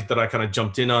project that I kind of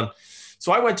jumped in on.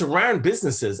 So I went around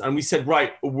businesses and we said,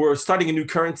 right, we're starting a new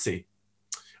currency.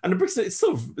 And the Brixton, it's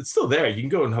still there. You can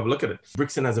go and have a look at it.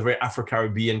 Brixton has a very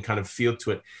Afro-Caribbean kind of feel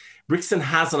to it. Brixton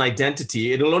has an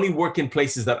identity. It'll only work in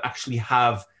places that actually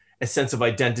have a sense of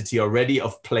identity already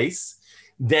of place.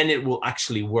 Then it will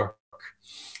actually work.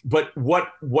 But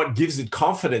what gives it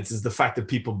confidence is the fact that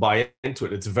people buy into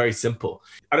it. It's very simple.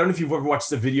 I don't know if you've ever watched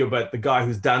the video about the guy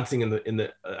who's dancing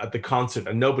at the concert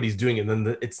and nobody's doing it. And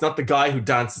then it's not the guy who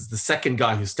dances, the second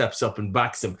guy who steps up and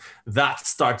backs him. That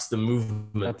starts the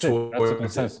movement. That's a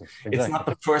consensus. Exactly. It's not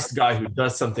the first guy who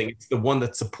does something. It's the one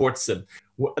that supports him.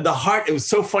 The heart, it was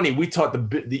so funny. We thought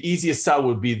the easiest sell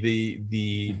would be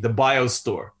the bio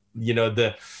store. You know,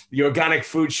 the organic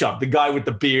food shop, the guy with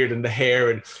the beard and the hair,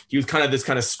 and he was kind of this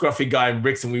kind of scruffy guy in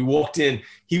Brixton. We walked in,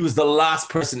 he was the last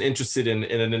person interested in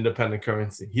an independent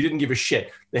currency. He didn't give a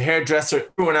shit. The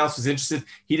hairdresser, everyone else was interested.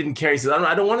 He didn't care. He said, I'm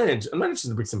not interested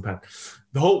in the Brixton pound.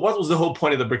 What was the whole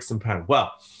point of the Brixton pound?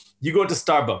 Well, you go to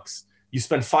Starbucks, you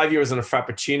spend €5 on a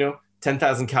Frappuccino,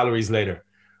 10,000 calories later.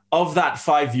 Of that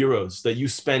 €5 that you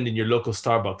spend in your local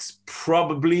Starbucks,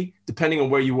 probably, depending on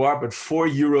where you are, but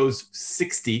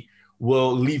 €4.60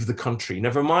 will leave the country.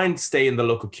 Never mind stay in the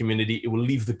local community, it will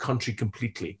leave the country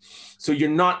completely. So you're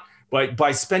not,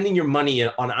 by spending your money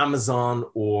on Amazon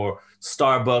or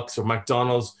Starbucks or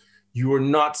McDonald's, you are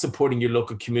not supporting your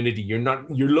local community.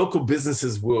 Your local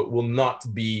businesses will not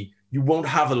be, you won't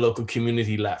have a local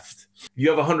community left. You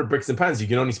have 100 Brixton pounds, you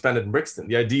can only spend it in Brixton.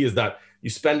 The idea is that you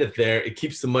spend it there, it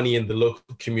keeps the money in the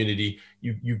local community,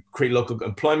 you create local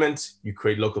employment, you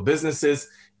create local businesses,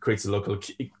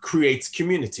 it creates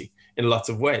community in lots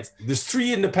of ways. There's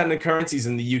 3 independent currencies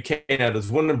in the UK now. There's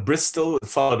one in Bristol,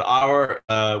 followed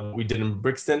we did in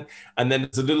Brixton, and then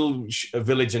there's a little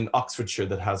village in Oxfordshire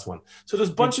that has one. So there's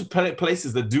a bunch of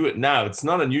places that do it now. It's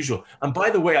not unusual. And by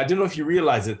the way, I don't know if you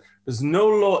realize it, there's no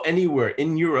law anywhere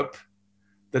in Europe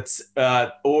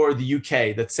or the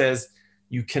UK that says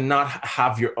you cannot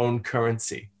have your own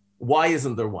currency. Why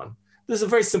isn't there one? There's a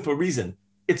very simple reason.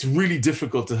 It's really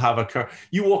difficult to have a currency.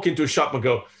 You walk into a shop and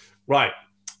go, right,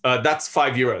 that's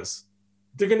 €5.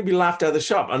 They're going to be laughed out of the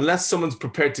shop unless someone's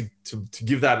prepared to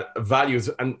give that value,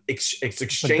 and it's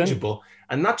exchangeable.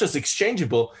 And not just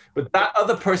exchangeable, but that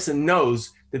other person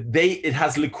knows that it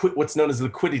has what's known as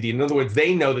liquidity. In other words,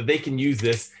 they know that they can use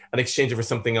this and exchange it for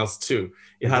something else too.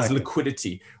 It has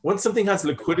liquidity. Once something has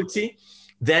liquidity,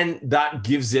 then that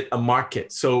gives it a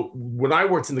market. So when I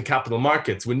worked in the capital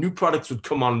markets, when new products would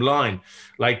come online,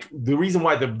 like the reason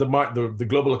why the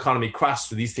global economy crashed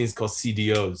for these things called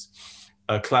CDOs,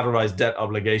 collateralized debt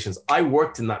obligations, I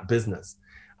worked in that business.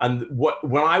 And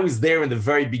when I was there in the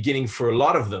very beginning for a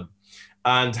lot of them,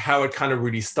 and how it kind of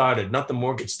really started, not the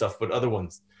mortgage stuff, but other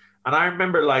ones. And I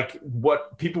remember like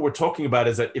what people were talking about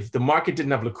is that if the market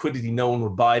didn't have liquidity, no one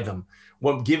would buy them.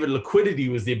 What gave it liquidity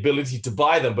was the ability to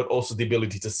buy them, but also the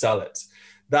ability to sell it.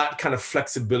 That kind of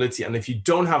flexibility. And if you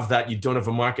don't have that, you don't have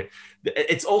a market.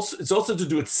 It's also to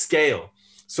do with scale.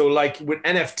 So like with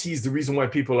NFTs, the reason why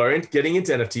people are getting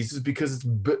into NFTs is because it's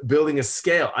building a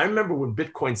scale. I remember when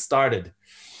Bitcoin started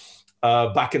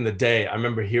back in the day, I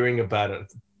remember hearing about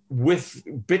it. With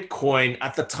Bitcoin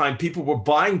at the time, people were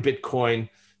buying Bitcoin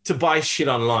to buy shit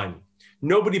online.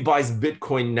 Nobody buys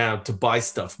Bitcoin now to buy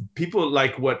stuff. People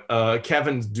like what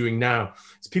Kevin's doing now.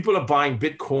 So people are buying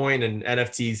Bitcoin and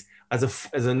NFTs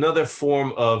as another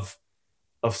form of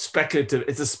speculative.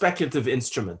 It's a speculative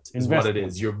instrument is what it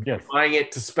is. You're buying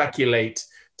it to speculate,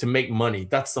 to make money.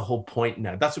 That's the whole point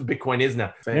now. That's what Bitcoin is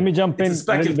now. Let me jump in a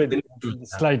little bit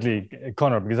slightly,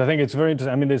 Conor, because I think it's very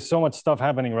interesting. I mean, there's so much stuff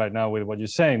happening right now with what you're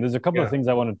saying. There's a couple of things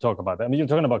I want to talk about. I mean, you're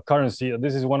talking about currency.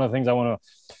 This is one of the things I want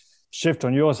to shift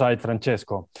on your side,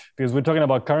 Francesco, because we're talking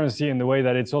about currency in the way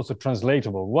that it's also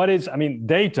translatable.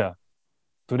 Data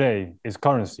today is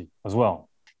currency as well.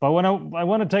 But when I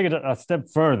want to take it a step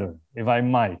further, if I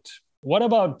might, what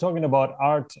about talking about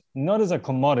art not as a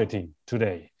commodity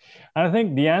today? And I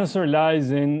think the answer lies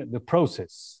in the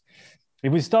process.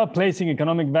 If we start placing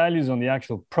economic values on the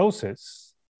actual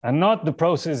process and not the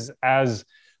process as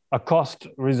a cost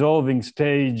resolving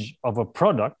stage of a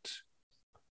product,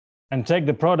 and take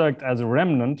the product as a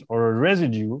remnant or a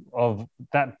residue of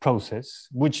that process,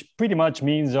 which pretty much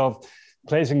means of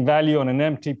placing value on an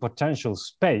empty potential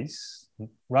space,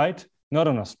 right? Not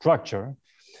on a structure.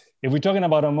 If we're talking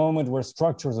about a moment where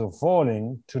structures are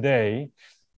falling today,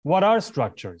 what are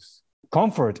structures?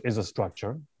 Comfort is a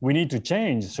structure. We need to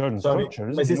change certain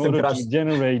structures in order to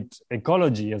generate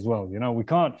ecology as well. You know, we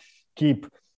can't keep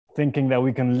thinking that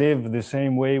we can live the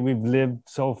same way we've lived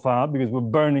so far because we're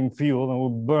burning fuel and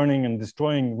we're burning and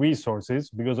destroying resources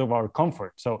because of our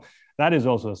comfort. So that is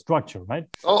also a structure, right?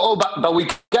 But we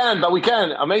can.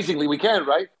 Amazingly, we can,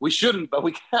 right? We shouldn't, but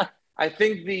we can. I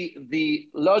think the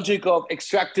logic of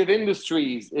extractive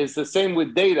industries is the same with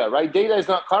data, right? Data is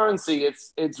not currency,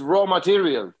 it's raw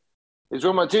material. It's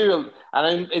raw material.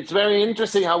 And it's very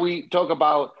interesting how we talk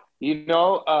about,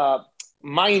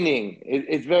 mining.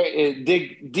 It's very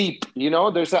dig deep,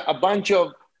 there's a bunch of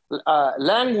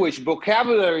language,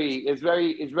 vocabulary is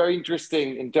very interesting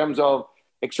in terms of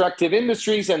extractive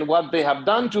industries and what they have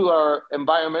done to our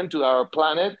environment, to our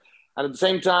planet. And at the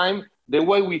same time, the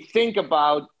way we think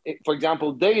about, for example,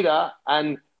 data and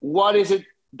what is it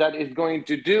that is going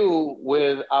to do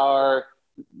with our,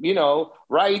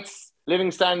 rights,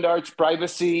 living standards,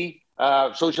 privacy,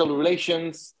 social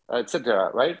relations,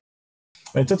 etc. Right?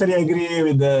 I totally agree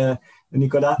with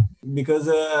Nicolás, because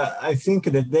I think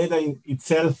that data in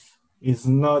itself is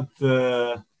not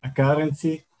a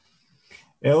currency.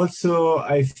 Also,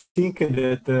 I think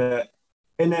that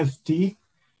NFT,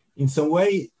 in some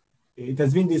way, it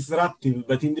has been disruptive,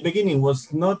 but in the beginning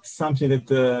was not something that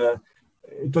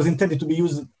it was intended to be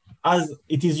used as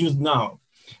it is used now.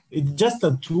 It's just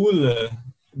a tool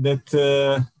that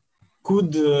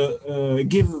could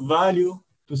give value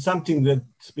to something that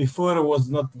before was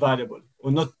not valuable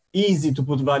or not easy to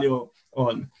put value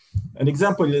on. An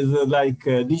example is like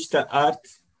digital art.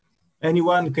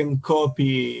 Anyone can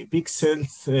copy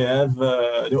pixels, have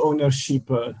the ownership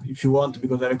if you want,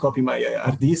 because I copy my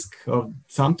hard disk of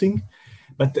something.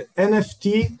 But the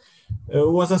NFT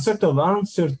was a sort of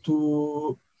answer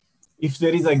to, if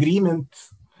there is agreement,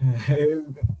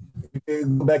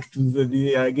 go back to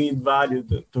the agreed value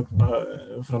talked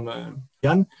about from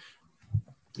Jan.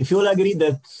 If you all agree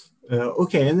that,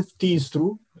 okay, NFT is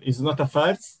true, it's not a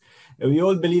farce, we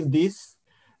all believe this,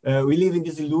 we live in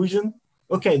this illusion,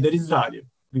 okay, there is value,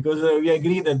 because we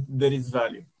agree that there is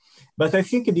value. But I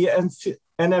think the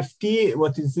NFT,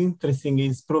 what is interesting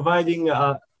is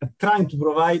trying to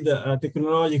provide a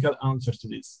technological answer to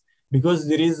this, because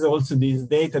there is also this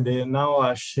data that now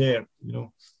are shared.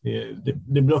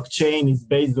 The blockchain is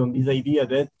based on this idea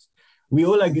that we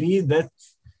all agree that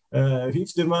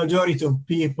if the majority of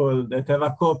people that have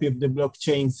a copy of the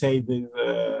blockchain say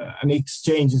that an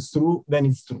exchange is true, then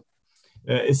it's true.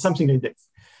 It's something like that.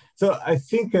 So I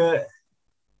think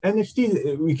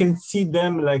NFT, we can see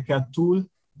them like a tool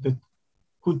that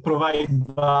could provide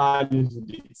value to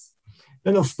this.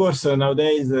 Then, of course,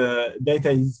 nowadays, data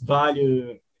is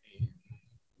value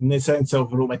in the sense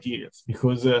of raw materials,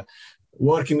 because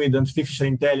working with artificial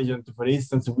intelligence, for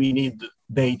instance, we need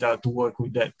data to work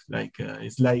with that.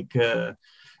 It's like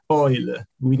oil.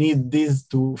 We need this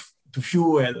to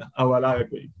fuel our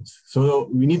algorithms. So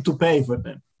we need to pay for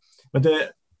them. But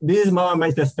this is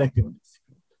my perspective on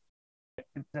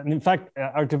this. And in fact,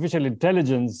 artificial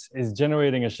intelligence is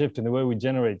generating a shift in the way we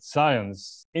generate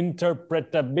science.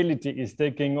 Interpretability is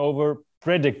taking over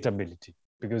predictability,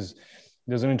 because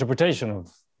there's an interpretation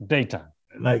of data.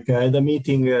 Like I had a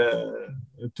meeting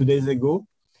 2 days ago.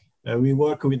 We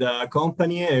work with a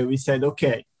company. We said,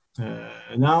 okay,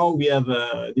 now we have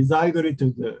this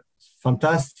algorithm,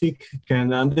 fantastic,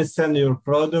 can understand your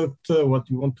product, what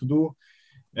you want to do.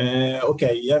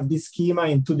 Okay, you have this schema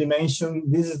in 2 dimensions.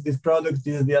 This is this product,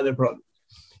 this is the other product.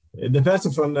 The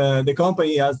person from the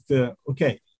company asked,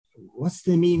 okay, what's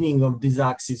the meaning of this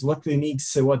axis? What the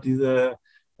mix? What is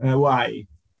why?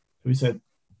 We said,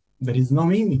 there is no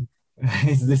meaning.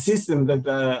 It's the system that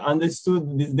understood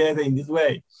this data in this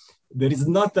way. There is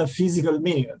not a physical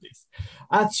meaning of this.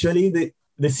 Actually,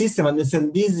 the system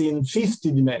understands this in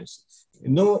 50 dimensions.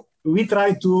 We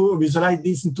try to visualize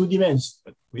this in 2 dimensions,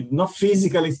 but with no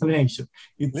physical explanation.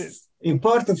 It's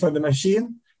important for the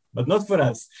machine, but not for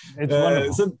us. It's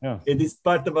wonderful. So yeah. It is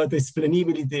part about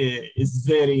explainability. It's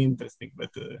very interesting, but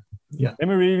yeah. Let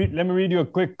me read you a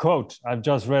quick quote I've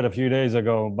just read a few days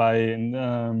ago by,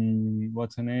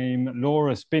 what's her name?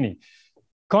 Laura Spinney.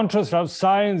 Contrast how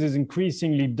science is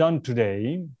increasingly done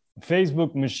today.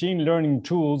 Facebook machine learning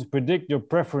tools predict your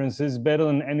preferences better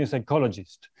than any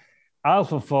psychologist.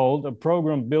 AlphaFold, a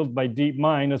program built by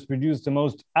DeepMind, has produced the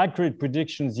most accurate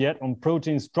predictions yet on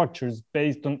protein structures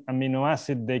based on amino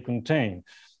acid they contain.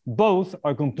 Both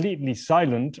are completely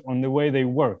silent on the way they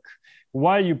work.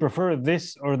 Why you prefer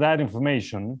this or that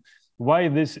information, why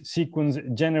this sequence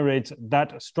generates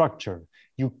that structure.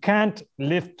 You can't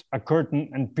lift a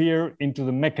curtain and peer into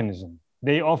the mechanism.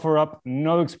 They offer up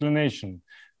no explanation,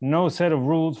 no set of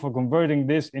rules for converting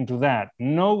this into that,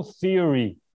 no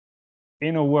theory.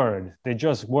 In a word, they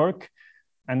just work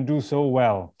and do so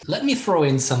well. Let me throw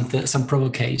in some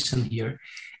provocation here.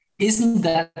 Isn't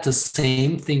that the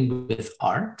same thing with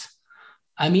art?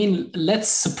 I mean, let's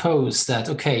suppose that,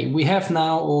 okay, we have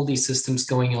now all these systems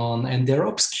going on and they're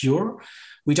obscure,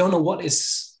 We don't know what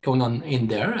is going on in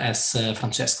there, as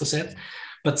Francesco said.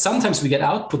 But sometimes we get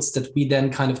outputs that we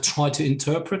then kind of try to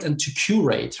interpret and to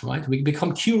curate, right? We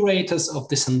become curators of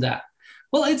this and that.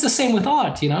 Well, it's the same with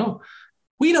art, you know.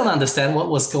 We don't understand what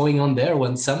was going on there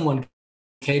when someone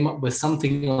came up with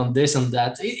something on this and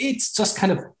that. It's just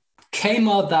kind of came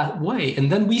out that way.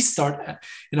 And then we start,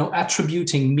 you know,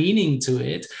 attributing meaning to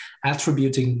it,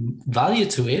 attributing value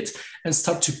to it, and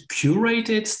start to curate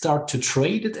it, start to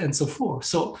trade it, and so forth.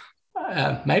 So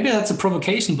maybe that's a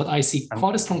provocation, but I see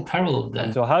quite a strong parallel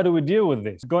there. So how do we deal with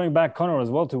this? Going back, Conor, as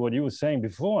well to what you were saying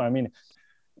before, I mean,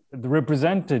 the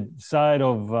represented side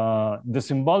of the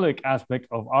symbolic aspect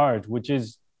of art, which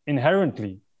is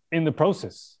inherently in the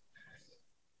process.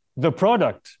 The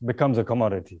product becomes a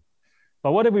commodity.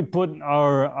 But what if we put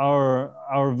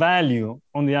our value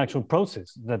on the actual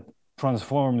process that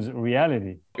transforms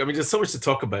reality? I mean, there's so much to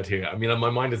talk about here. I mean, my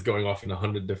mind is going off in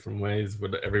 100 different ways.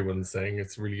 What everyone's saying,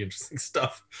 it's really interesting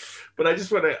stuff. But I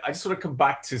just want to come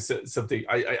back to something.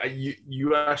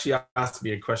 You actually asked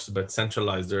me a question about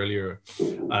centralized earlier,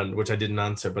 and which I didn't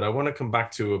answer. But I want to come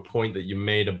back to a point that you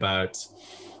made about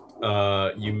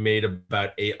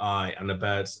AI and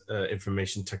about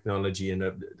information technology,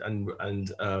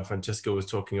 and Francesco was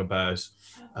talking about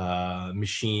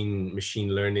machine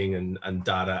learning and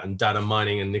data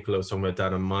mining, and Nicolás was talking about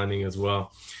data mining as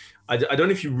well. I don't know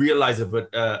if you realize it,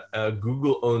 but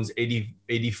Google owns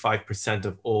 85%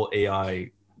 of all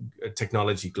AI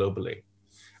technology globally.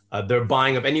 They're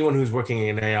buying up anyone who's working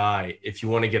in AI. If you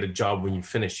want to get a job when you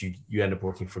finish, you end up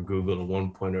working for Google at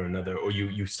one point or another, or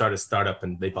you start a startup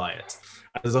and they buy it.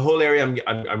 There's a whole area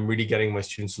I'm really getting my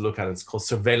students to look at. It's called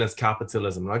surveillance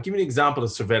capitalism. And I'll give you an example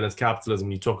of surveillance capitalism.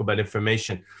 You talk about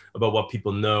information, about what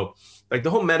people know. Like the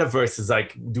whole metaverse is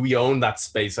like, do we own that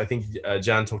space? I think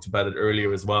Jan talked about it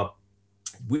earlier as well.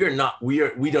 We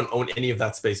don't own any of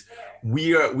that space.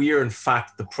 We are in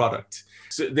fact the product.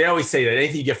 So they always say that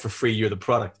anything you get for free, you're the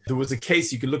product. There was a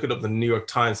case, you can look it up in the New York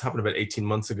Times, happened about 18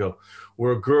 months ago,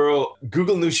 where a girl,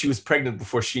 Google knew she was pregnant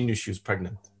before she knew she was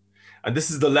pregnant. And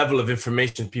this is the level of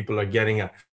information people are getting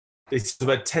at. It's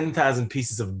about 10,000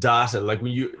 pieces of data. Like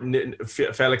when you,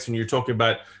 Felix, when you're talking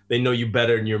about, they know you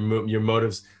better and your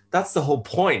motives. That's the whole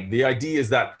point. The idea is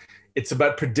that it's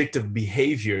about predictive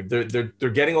behavior. They're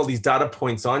getting all these data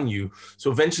points on you.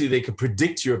 So eventually they can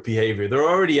predict your behavior. They're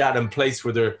already at a place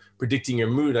where they're predicting your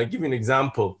mood. I'll give you an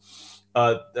example.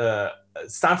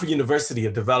 Stanford University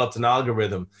have developed an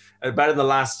algorithm. About in the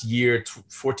last year,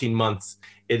 14 months,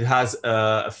 it has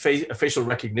a facial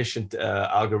recognition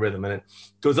algorithm, and it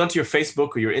goes onto your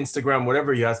Facebook or your Instagram,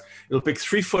 whatever you have. It'll pick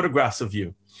 3 photographs of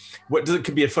you. It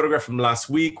could be a photograph from last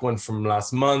week, one from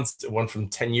last month, one from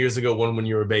 10 years ago, one when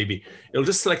you were a baby. It'll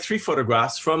just select 3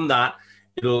 photographs. From that,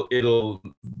 it'll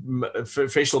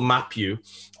facial map you,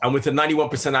 and with a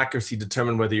 91% accuracy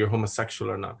determine whether you're homosexual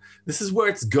or not. This is where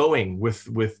it's going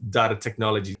with data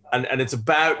technology. And it's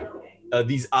about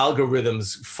these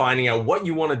algorithms finding out what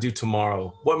you want to do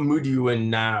tomorrow. What mood are you in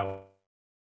now?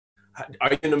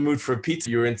 Are you in a mood for a pizza?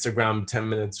 Your Instagram 10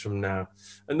 minutes from now.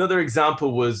 Another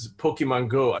example was Pokemon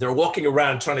Go. They're walking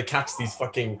around trying to catch these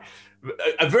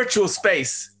a virtual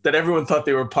space that everyone thought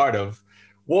they were part of,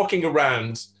 walking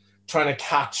around trying to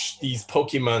catch these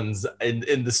Pokemons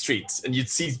in the streets. And you'd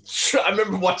see, I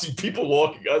remember watching people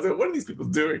walking. I was like, what are these people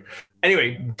doing?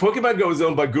 Anyway, Pokemon Go is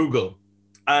owned by Google.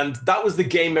 And that was the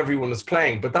game everyone was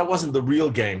playing, but that wasn't the real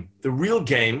game. The real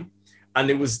game, and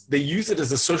they used it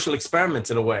as a social experiment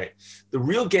in a way. The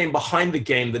real game behind the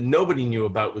game that nobody knew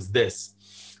about was this.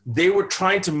 They were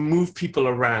trying to move people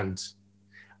around.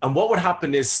 And what would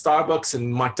happen is Starbucks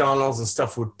and McDonald's and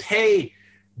stuff would pay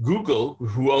Google,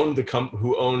 who owned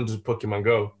Pokemon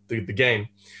Go, the game,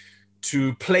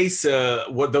 to place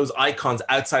those icons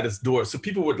outside its door. So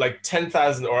people would, like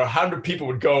 10,000 or 100 people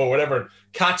would go or whatever,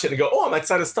 catch it and go, oh, I'm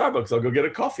outside of Starbucks, I'll go get a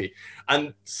coffee.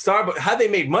 And Starbucks, how they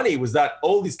made money was that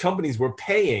all these companies were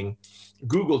paying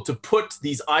Google to put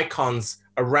these icons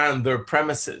around their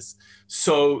premises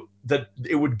so that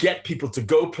it would get people to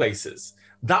go places.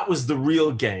 That was the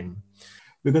real game.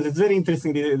 Because it's very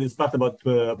interesting, this part about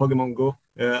Pokemon Go.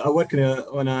 I work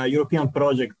on a European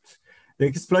project. They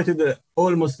exploited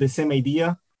almost the same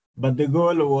idea, but the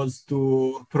goal was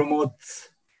to promote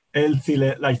healthy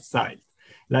lifestyle.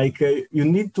 Like you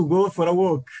need to go for a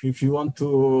walk if you want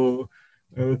to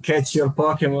catch your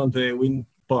Pokemon to win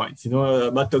points,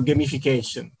 about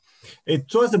gamification.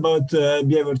 It was about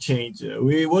behavior change.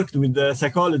 We worked with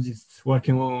psychologists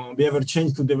working on behavior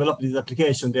change to develop this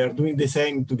application. They are doing the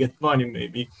same to get money,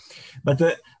 maybe. But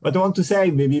what I want to say,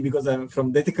 maybe because I'm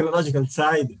from the technological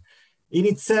side, in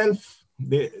itself,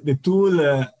 the tool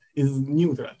is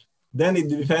neutral. then it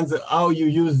depends on how you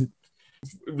use it.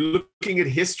 Looking at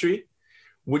history,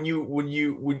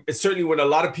 certainly when a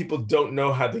lot of people don't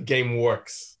know how the game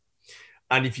works,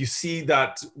 and if you see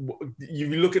that, you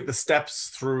look at the steps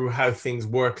through how things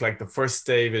work, like the first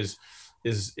step is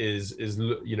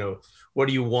what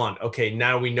do you want? Okay,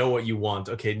 now we know what you want.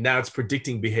 Okay, now it's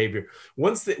predicting behavior.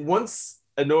 Once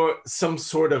some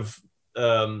sort of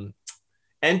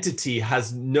entity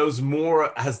has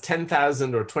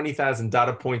 10,000 or 20,000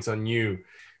 data points on you,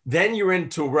 then you're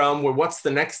into a realm where what's the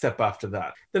next step after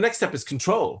that? The next step is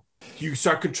control. You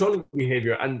start controlling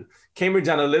behavior, and Cambridge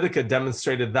Analytica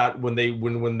demonstrated that when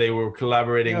they were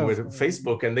collaborating with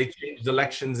Facebook, and they changed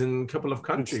elections in a couple of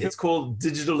countries. It's called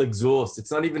digital exhaust.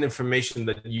 It's not even information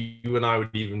that you and I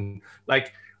would even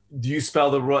like. Do you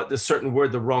spell the certain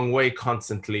word the wrong way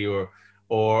constantly, or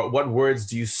what words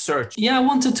do you search? Yeah, I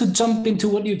wanted to jump into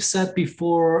what you've said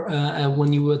before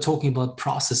when you were talking about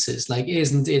processes. Like,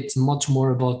 isn't it much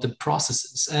more about the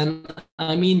processes? And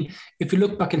I mean, if you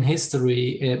look back in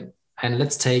history, and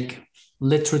let's take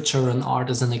literature and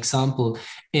art as an example,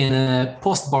 in a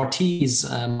post-Barthes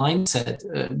mindset,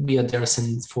 we are there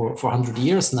since for 100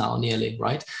 years now, nearly,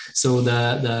 right? So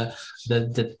the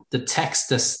text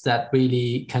that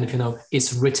really kind of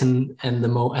is written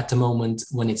at the moment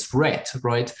when it's read,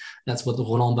 right? That's what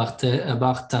Roland Barthes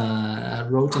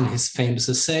wrote in his famous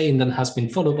essay, and then has been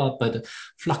followed up by the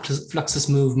Fluxus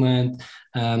movement.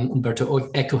 Umberto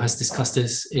Eco has discussed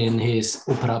this in his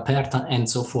Opera Aperta and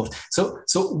so forth. So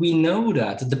we know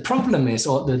that the problem is,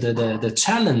 or the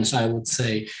challenge, I would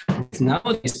say, with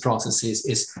nowadays processes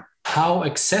is how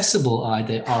accessible are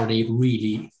they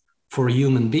really for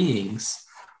human beings?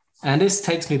 And this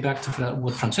takes me back to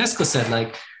what Francesco said.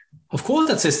 Like, of course,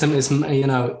 that system is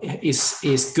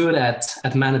good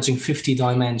at managing 50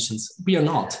 dimensions. We are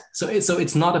not. So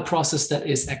it's not a process that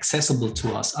is accessible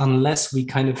to us unless we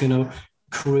kind of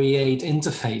create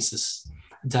interfaces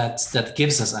that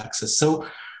gives us access. So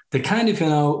the kind of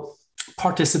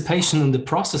participation in the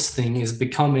process thing is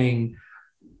becoming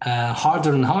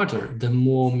harder and harder the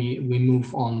more we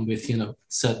move on with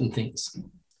certain things.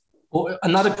 Or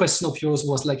another question of yours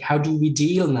was like, how do we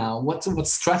deal now? What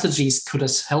strategies could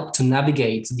us help to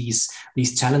navigate these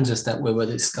challenges that we were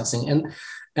discussing?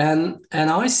 And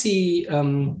I see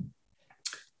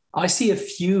a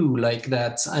few like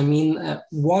that. I mean,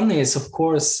 one is, of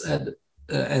course,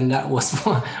 and that was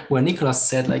where Nicolás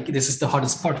said, like, this is the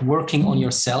hardest part, working on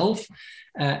yourself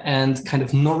and kind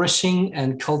of nourishing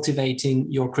and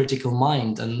cultivating your critical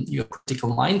mind and your critical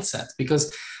mindset.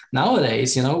 Because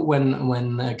nowadays,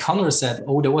 when Conor said,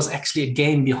 oh, there was actually a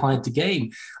game behind the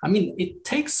game. I mean, it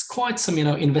takes quite some,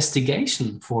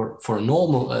 investigation for a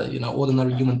normal,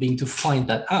 ordinary human being to find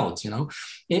that out,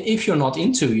 If you're not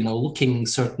into, looking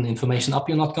certain information up,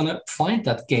 you're not going to find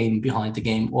that game behind the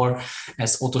game. Or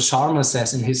as Otto Scharmer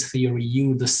says in his theory,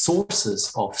 the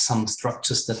sources of some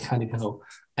structures that kind of,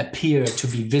 appear to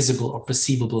be visible or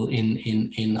perceivable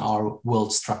in our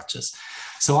world structures.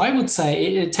 So I would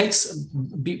say it takes,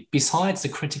 besides the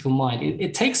critical mind,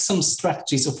 it takes some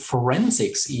strategies of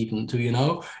forensics even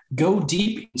to, go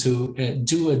deep into,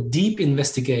 do a deep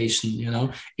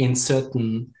investigation, in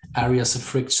certain areas of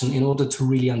friction in order to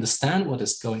really understand what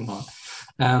is going on.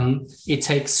 It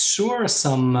takes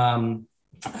some,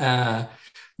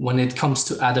 when it comes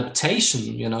to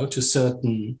adaptation, to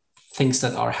certain things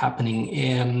that are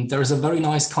happening. There is a very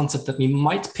nice concept that we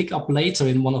might pick up later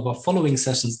in one of our following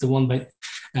sessions, the one by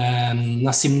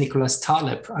Nassim Nicholas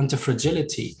Taleb,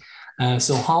 anti-fragility.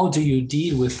 So how do you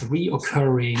deal with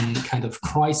reoccurring kind of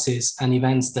crises and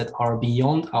events that are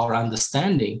beyond our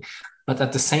understanding, but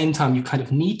at the same time you kind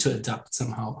of need to adapt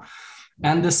somehow?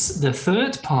 And the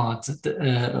third part,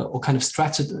 or kind of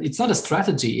strategy, it's not a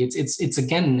strategy, it's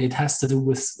again, it has to do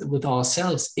with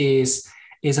ourselves, is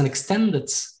an extended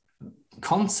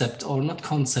concept, or not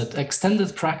concept,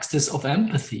 extended practice of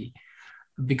empathy,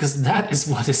 because that is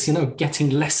what is getting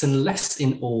less and less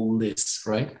in all this,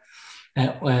 right?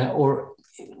 Or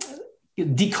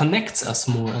it deconnects us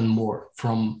more and more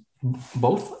from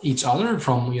both each other,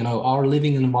 from our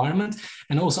living environment,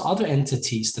 and also other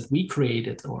entities that we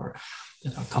created or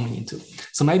that are coming into.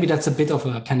 So maybe that's a bit of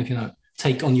a kind of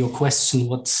take on your question,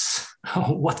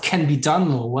 what can be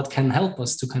done or what can help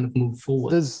us to kind of move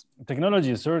forward. This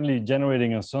technology is certainly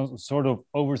generating a sort of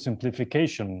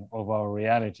oversimplification of our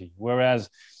reality, whereas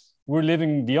we're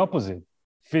living the opposite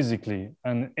physically,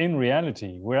 and in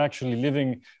reality we're actually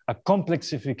living a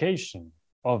complexification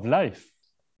of life,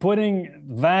 putting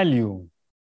value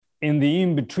in the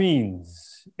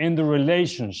in-betweens, in the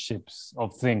relationships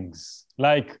of things.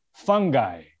 Like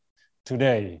fungi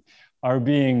today are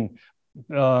being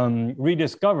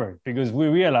rediscovered, because we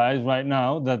realize right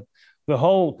now that the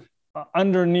whole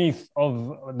underneath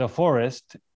of the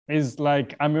forest is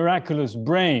like a miraculous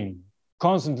brain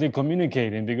constantly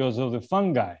communicating because of the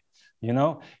fungi, you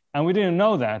know? And we didn't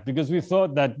know that because we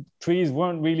thought that trees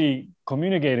weren't really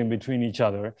communicating between each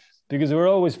other, because we're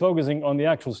always focusing on the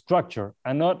actual structure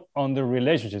and not on the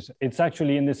relationships. It's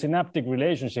actually in the synaptic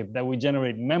relationship that we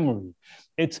generate memory.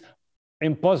 It's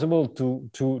impossible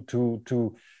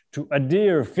to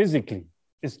adhere physically.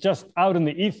 It's just out in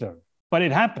the ether, but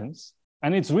it happens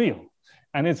and it's real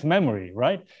and it's memory,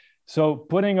 right? So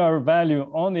putting our value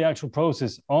on the actual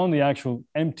process, on the actual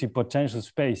empty potential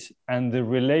space and the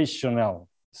relational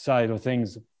side of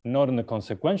things, not on the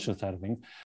consequential side of things,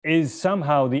 is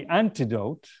somehow the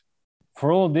antidote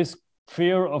for all this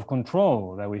fear of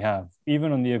control that we have,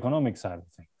 even on the economic side of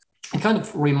things. It kind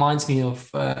of reminds me of,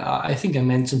 I think I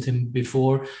mentioned him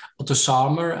before, Otto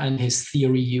Scharmer and his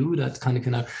theory U, that kind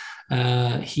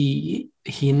of, he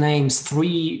names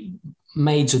three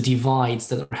major divides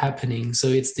that are happening. So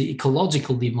it's the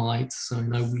ecological divide. So, you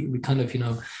know, we kind of, you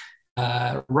know,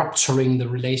 rupturing the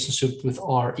relationship with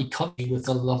our ecology, with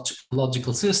the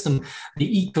logical system,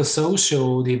 the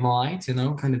eco-social divide, you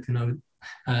know, kind of, you know,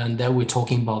 and there we're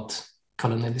talking about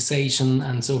colonization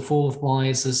and so forth,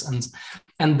 biases,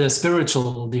 and the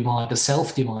spiritual divide, the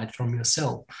self-divide from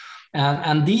yourself.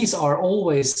 And these are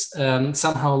always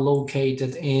somehow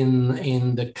located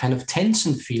in the kind of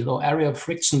tension field or area of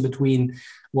friction between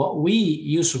what we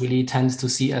usually tend to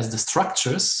see as the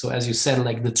structures. So as you said,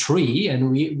 like the tree,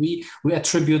 and we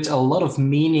attribute a lot of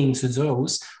meaning to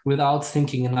those without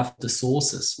thinking enough of the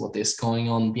sources, what is going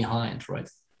on behind, right?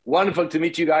 Wonderful to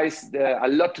meet you guys. A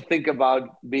lot to think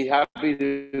about. Be happy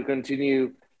to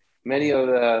continue. Many of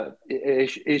the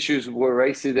issues were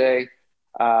raised today.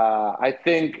 I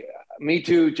think me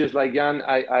too, just like Jan,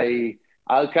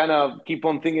 I'll kind of keep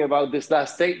on thinking about this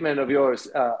last statement of yours.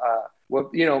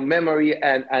 You know, memory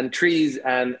and trees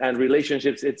and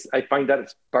relationships. I find that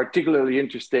it's particularly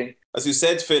interesting. As you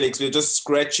said, Felix, we're just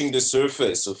scratching the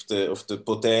surface of the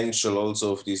potential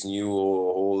also of this new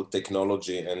whole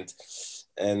technology.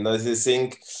 And I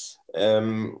think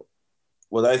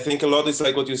what I think a lot is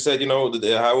like what you said, you know,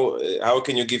 how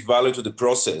can you give value to the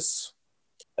process?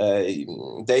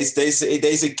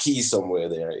 There's a key somewhere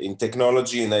there in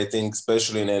technology, and I think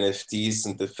especially in NFTs,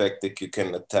 and the fact that you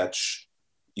can attach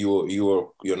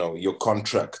your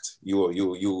contract,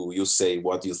 you say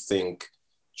what you think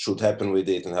should happen with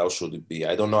it and how should it be.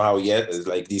 I don't know how yet,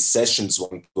 like these sessions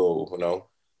won't go, you know,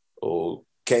 or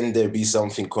can there be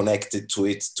something connected to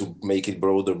it to make it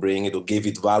broader, bring it or give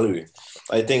it value?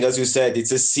 I think, as you said,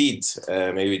 it's a seed,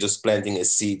 maybe just planting a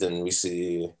seed, and we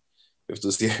have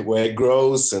to see where it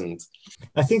grows. And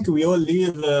I think we all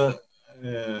live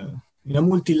in a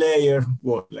multi-layer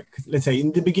world. Like, let's say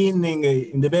in the beginning,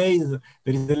 in the base,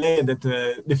 there is a layer that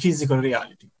the physical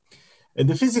reality. And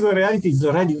the physical reality is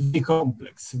already very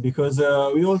complex because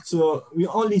we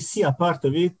only see a part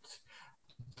of it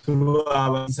through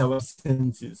our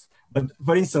senses. But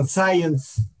for instance,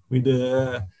 science, with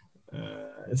the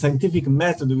scientific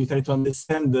method, we try to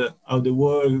understand how the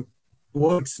world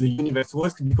works, the universe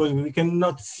works, because we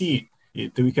cannot see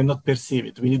it, we cannot perceive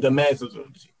it. We need a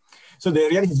methodology. So the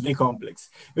reality is very complex.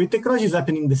 With technology is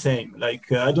happening the same.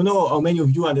 Like, I don't know how many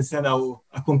of you understand how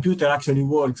a computer actually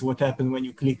works, what happens when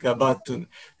you click a button.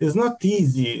 It's not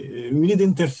easy. We need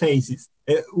interfaces.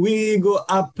 We go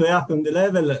up on the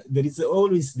level. There is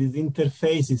always these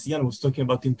interfaces. Jan was talking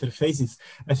about interfaces.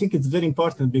 I think it's very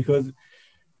important because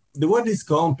the world is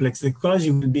complex. The ecology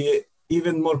will be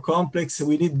even more complex.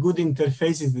 We need good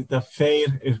interfaces that are fair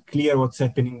and clear what's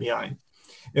happening behind.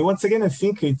 And once again, I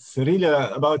think it's really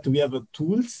about we have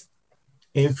tools.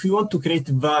 If we want to create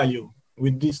value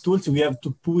with these tools, we have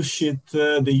to push it,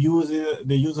 the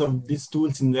use of these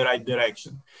tools in the right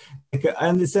direction. Like, I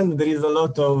understand there is a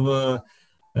lot of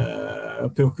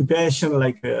preoccupation,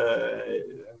 like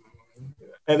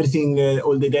everything,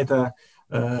 all the data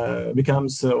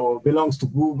becomes or belongs to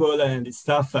Google and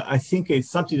stuff. I think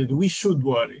it's something that we should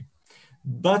worry.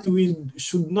 But we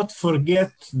should not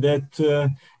forget that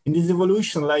in this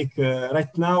evolution, like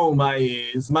right now, my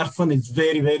smartphone is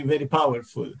very, very, very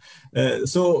powerful.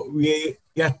 So we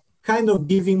are kind of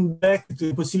giving back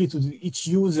the possibility to each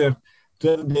user to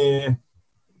have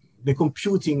the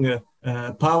computing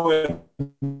power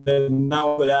that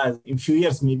now has. In a few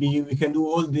years, maybe we can do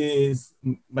all these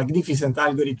magnificent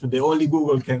algorithms that only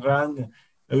Google can run.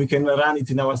 We can run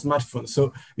it in our smartphone.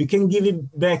 So we can give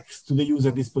it back to the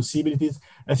user, these possibilities.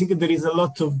 I think there is a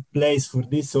lot of place for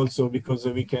this also because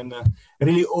we can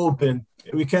really open.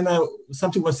 We can,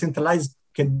 something was centralized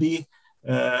can be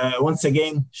once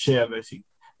again, share everything.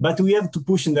 But we have to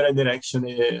push in the right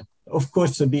direction. Of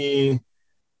course, be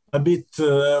a bit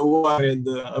worried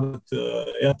about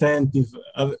attentive,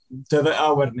 to have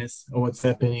awareness of what's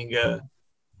happening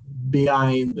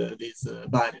behind this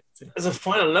barrier. As a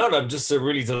final note, I'm just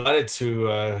really delighted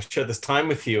to share this time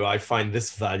with you. I find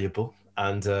this valuable,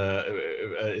 and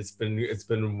it's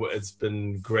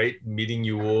been great meeting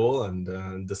you all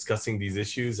and discussing these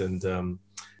issues. And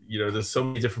you know, there's so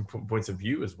many different points of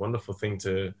view. It's a wonderful thing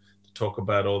to talk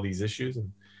about all these issues.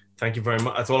 And thank you very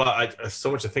much. That's all. I have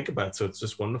so much to think about. So it's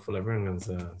just wonderful. Everyone has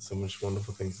so much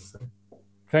wonderful things to say.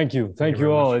 Thank you. Thank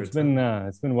you all. It's been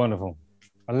wonderful.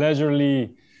 A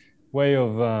leisurely way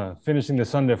of finishing the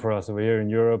Sunday for us over here in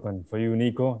Europe, and for you,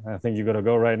 Nico. I think you got to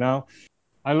go right now.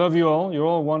 I love you all. You're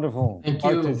all wonderful. Thank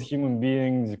Artists, you. human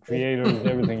beings, creators,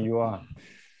 everything you are.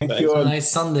 Thank you all. Nice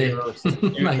Sunday. You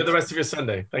for the rest of your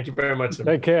Sunday. Thank you very much.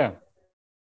 Take care.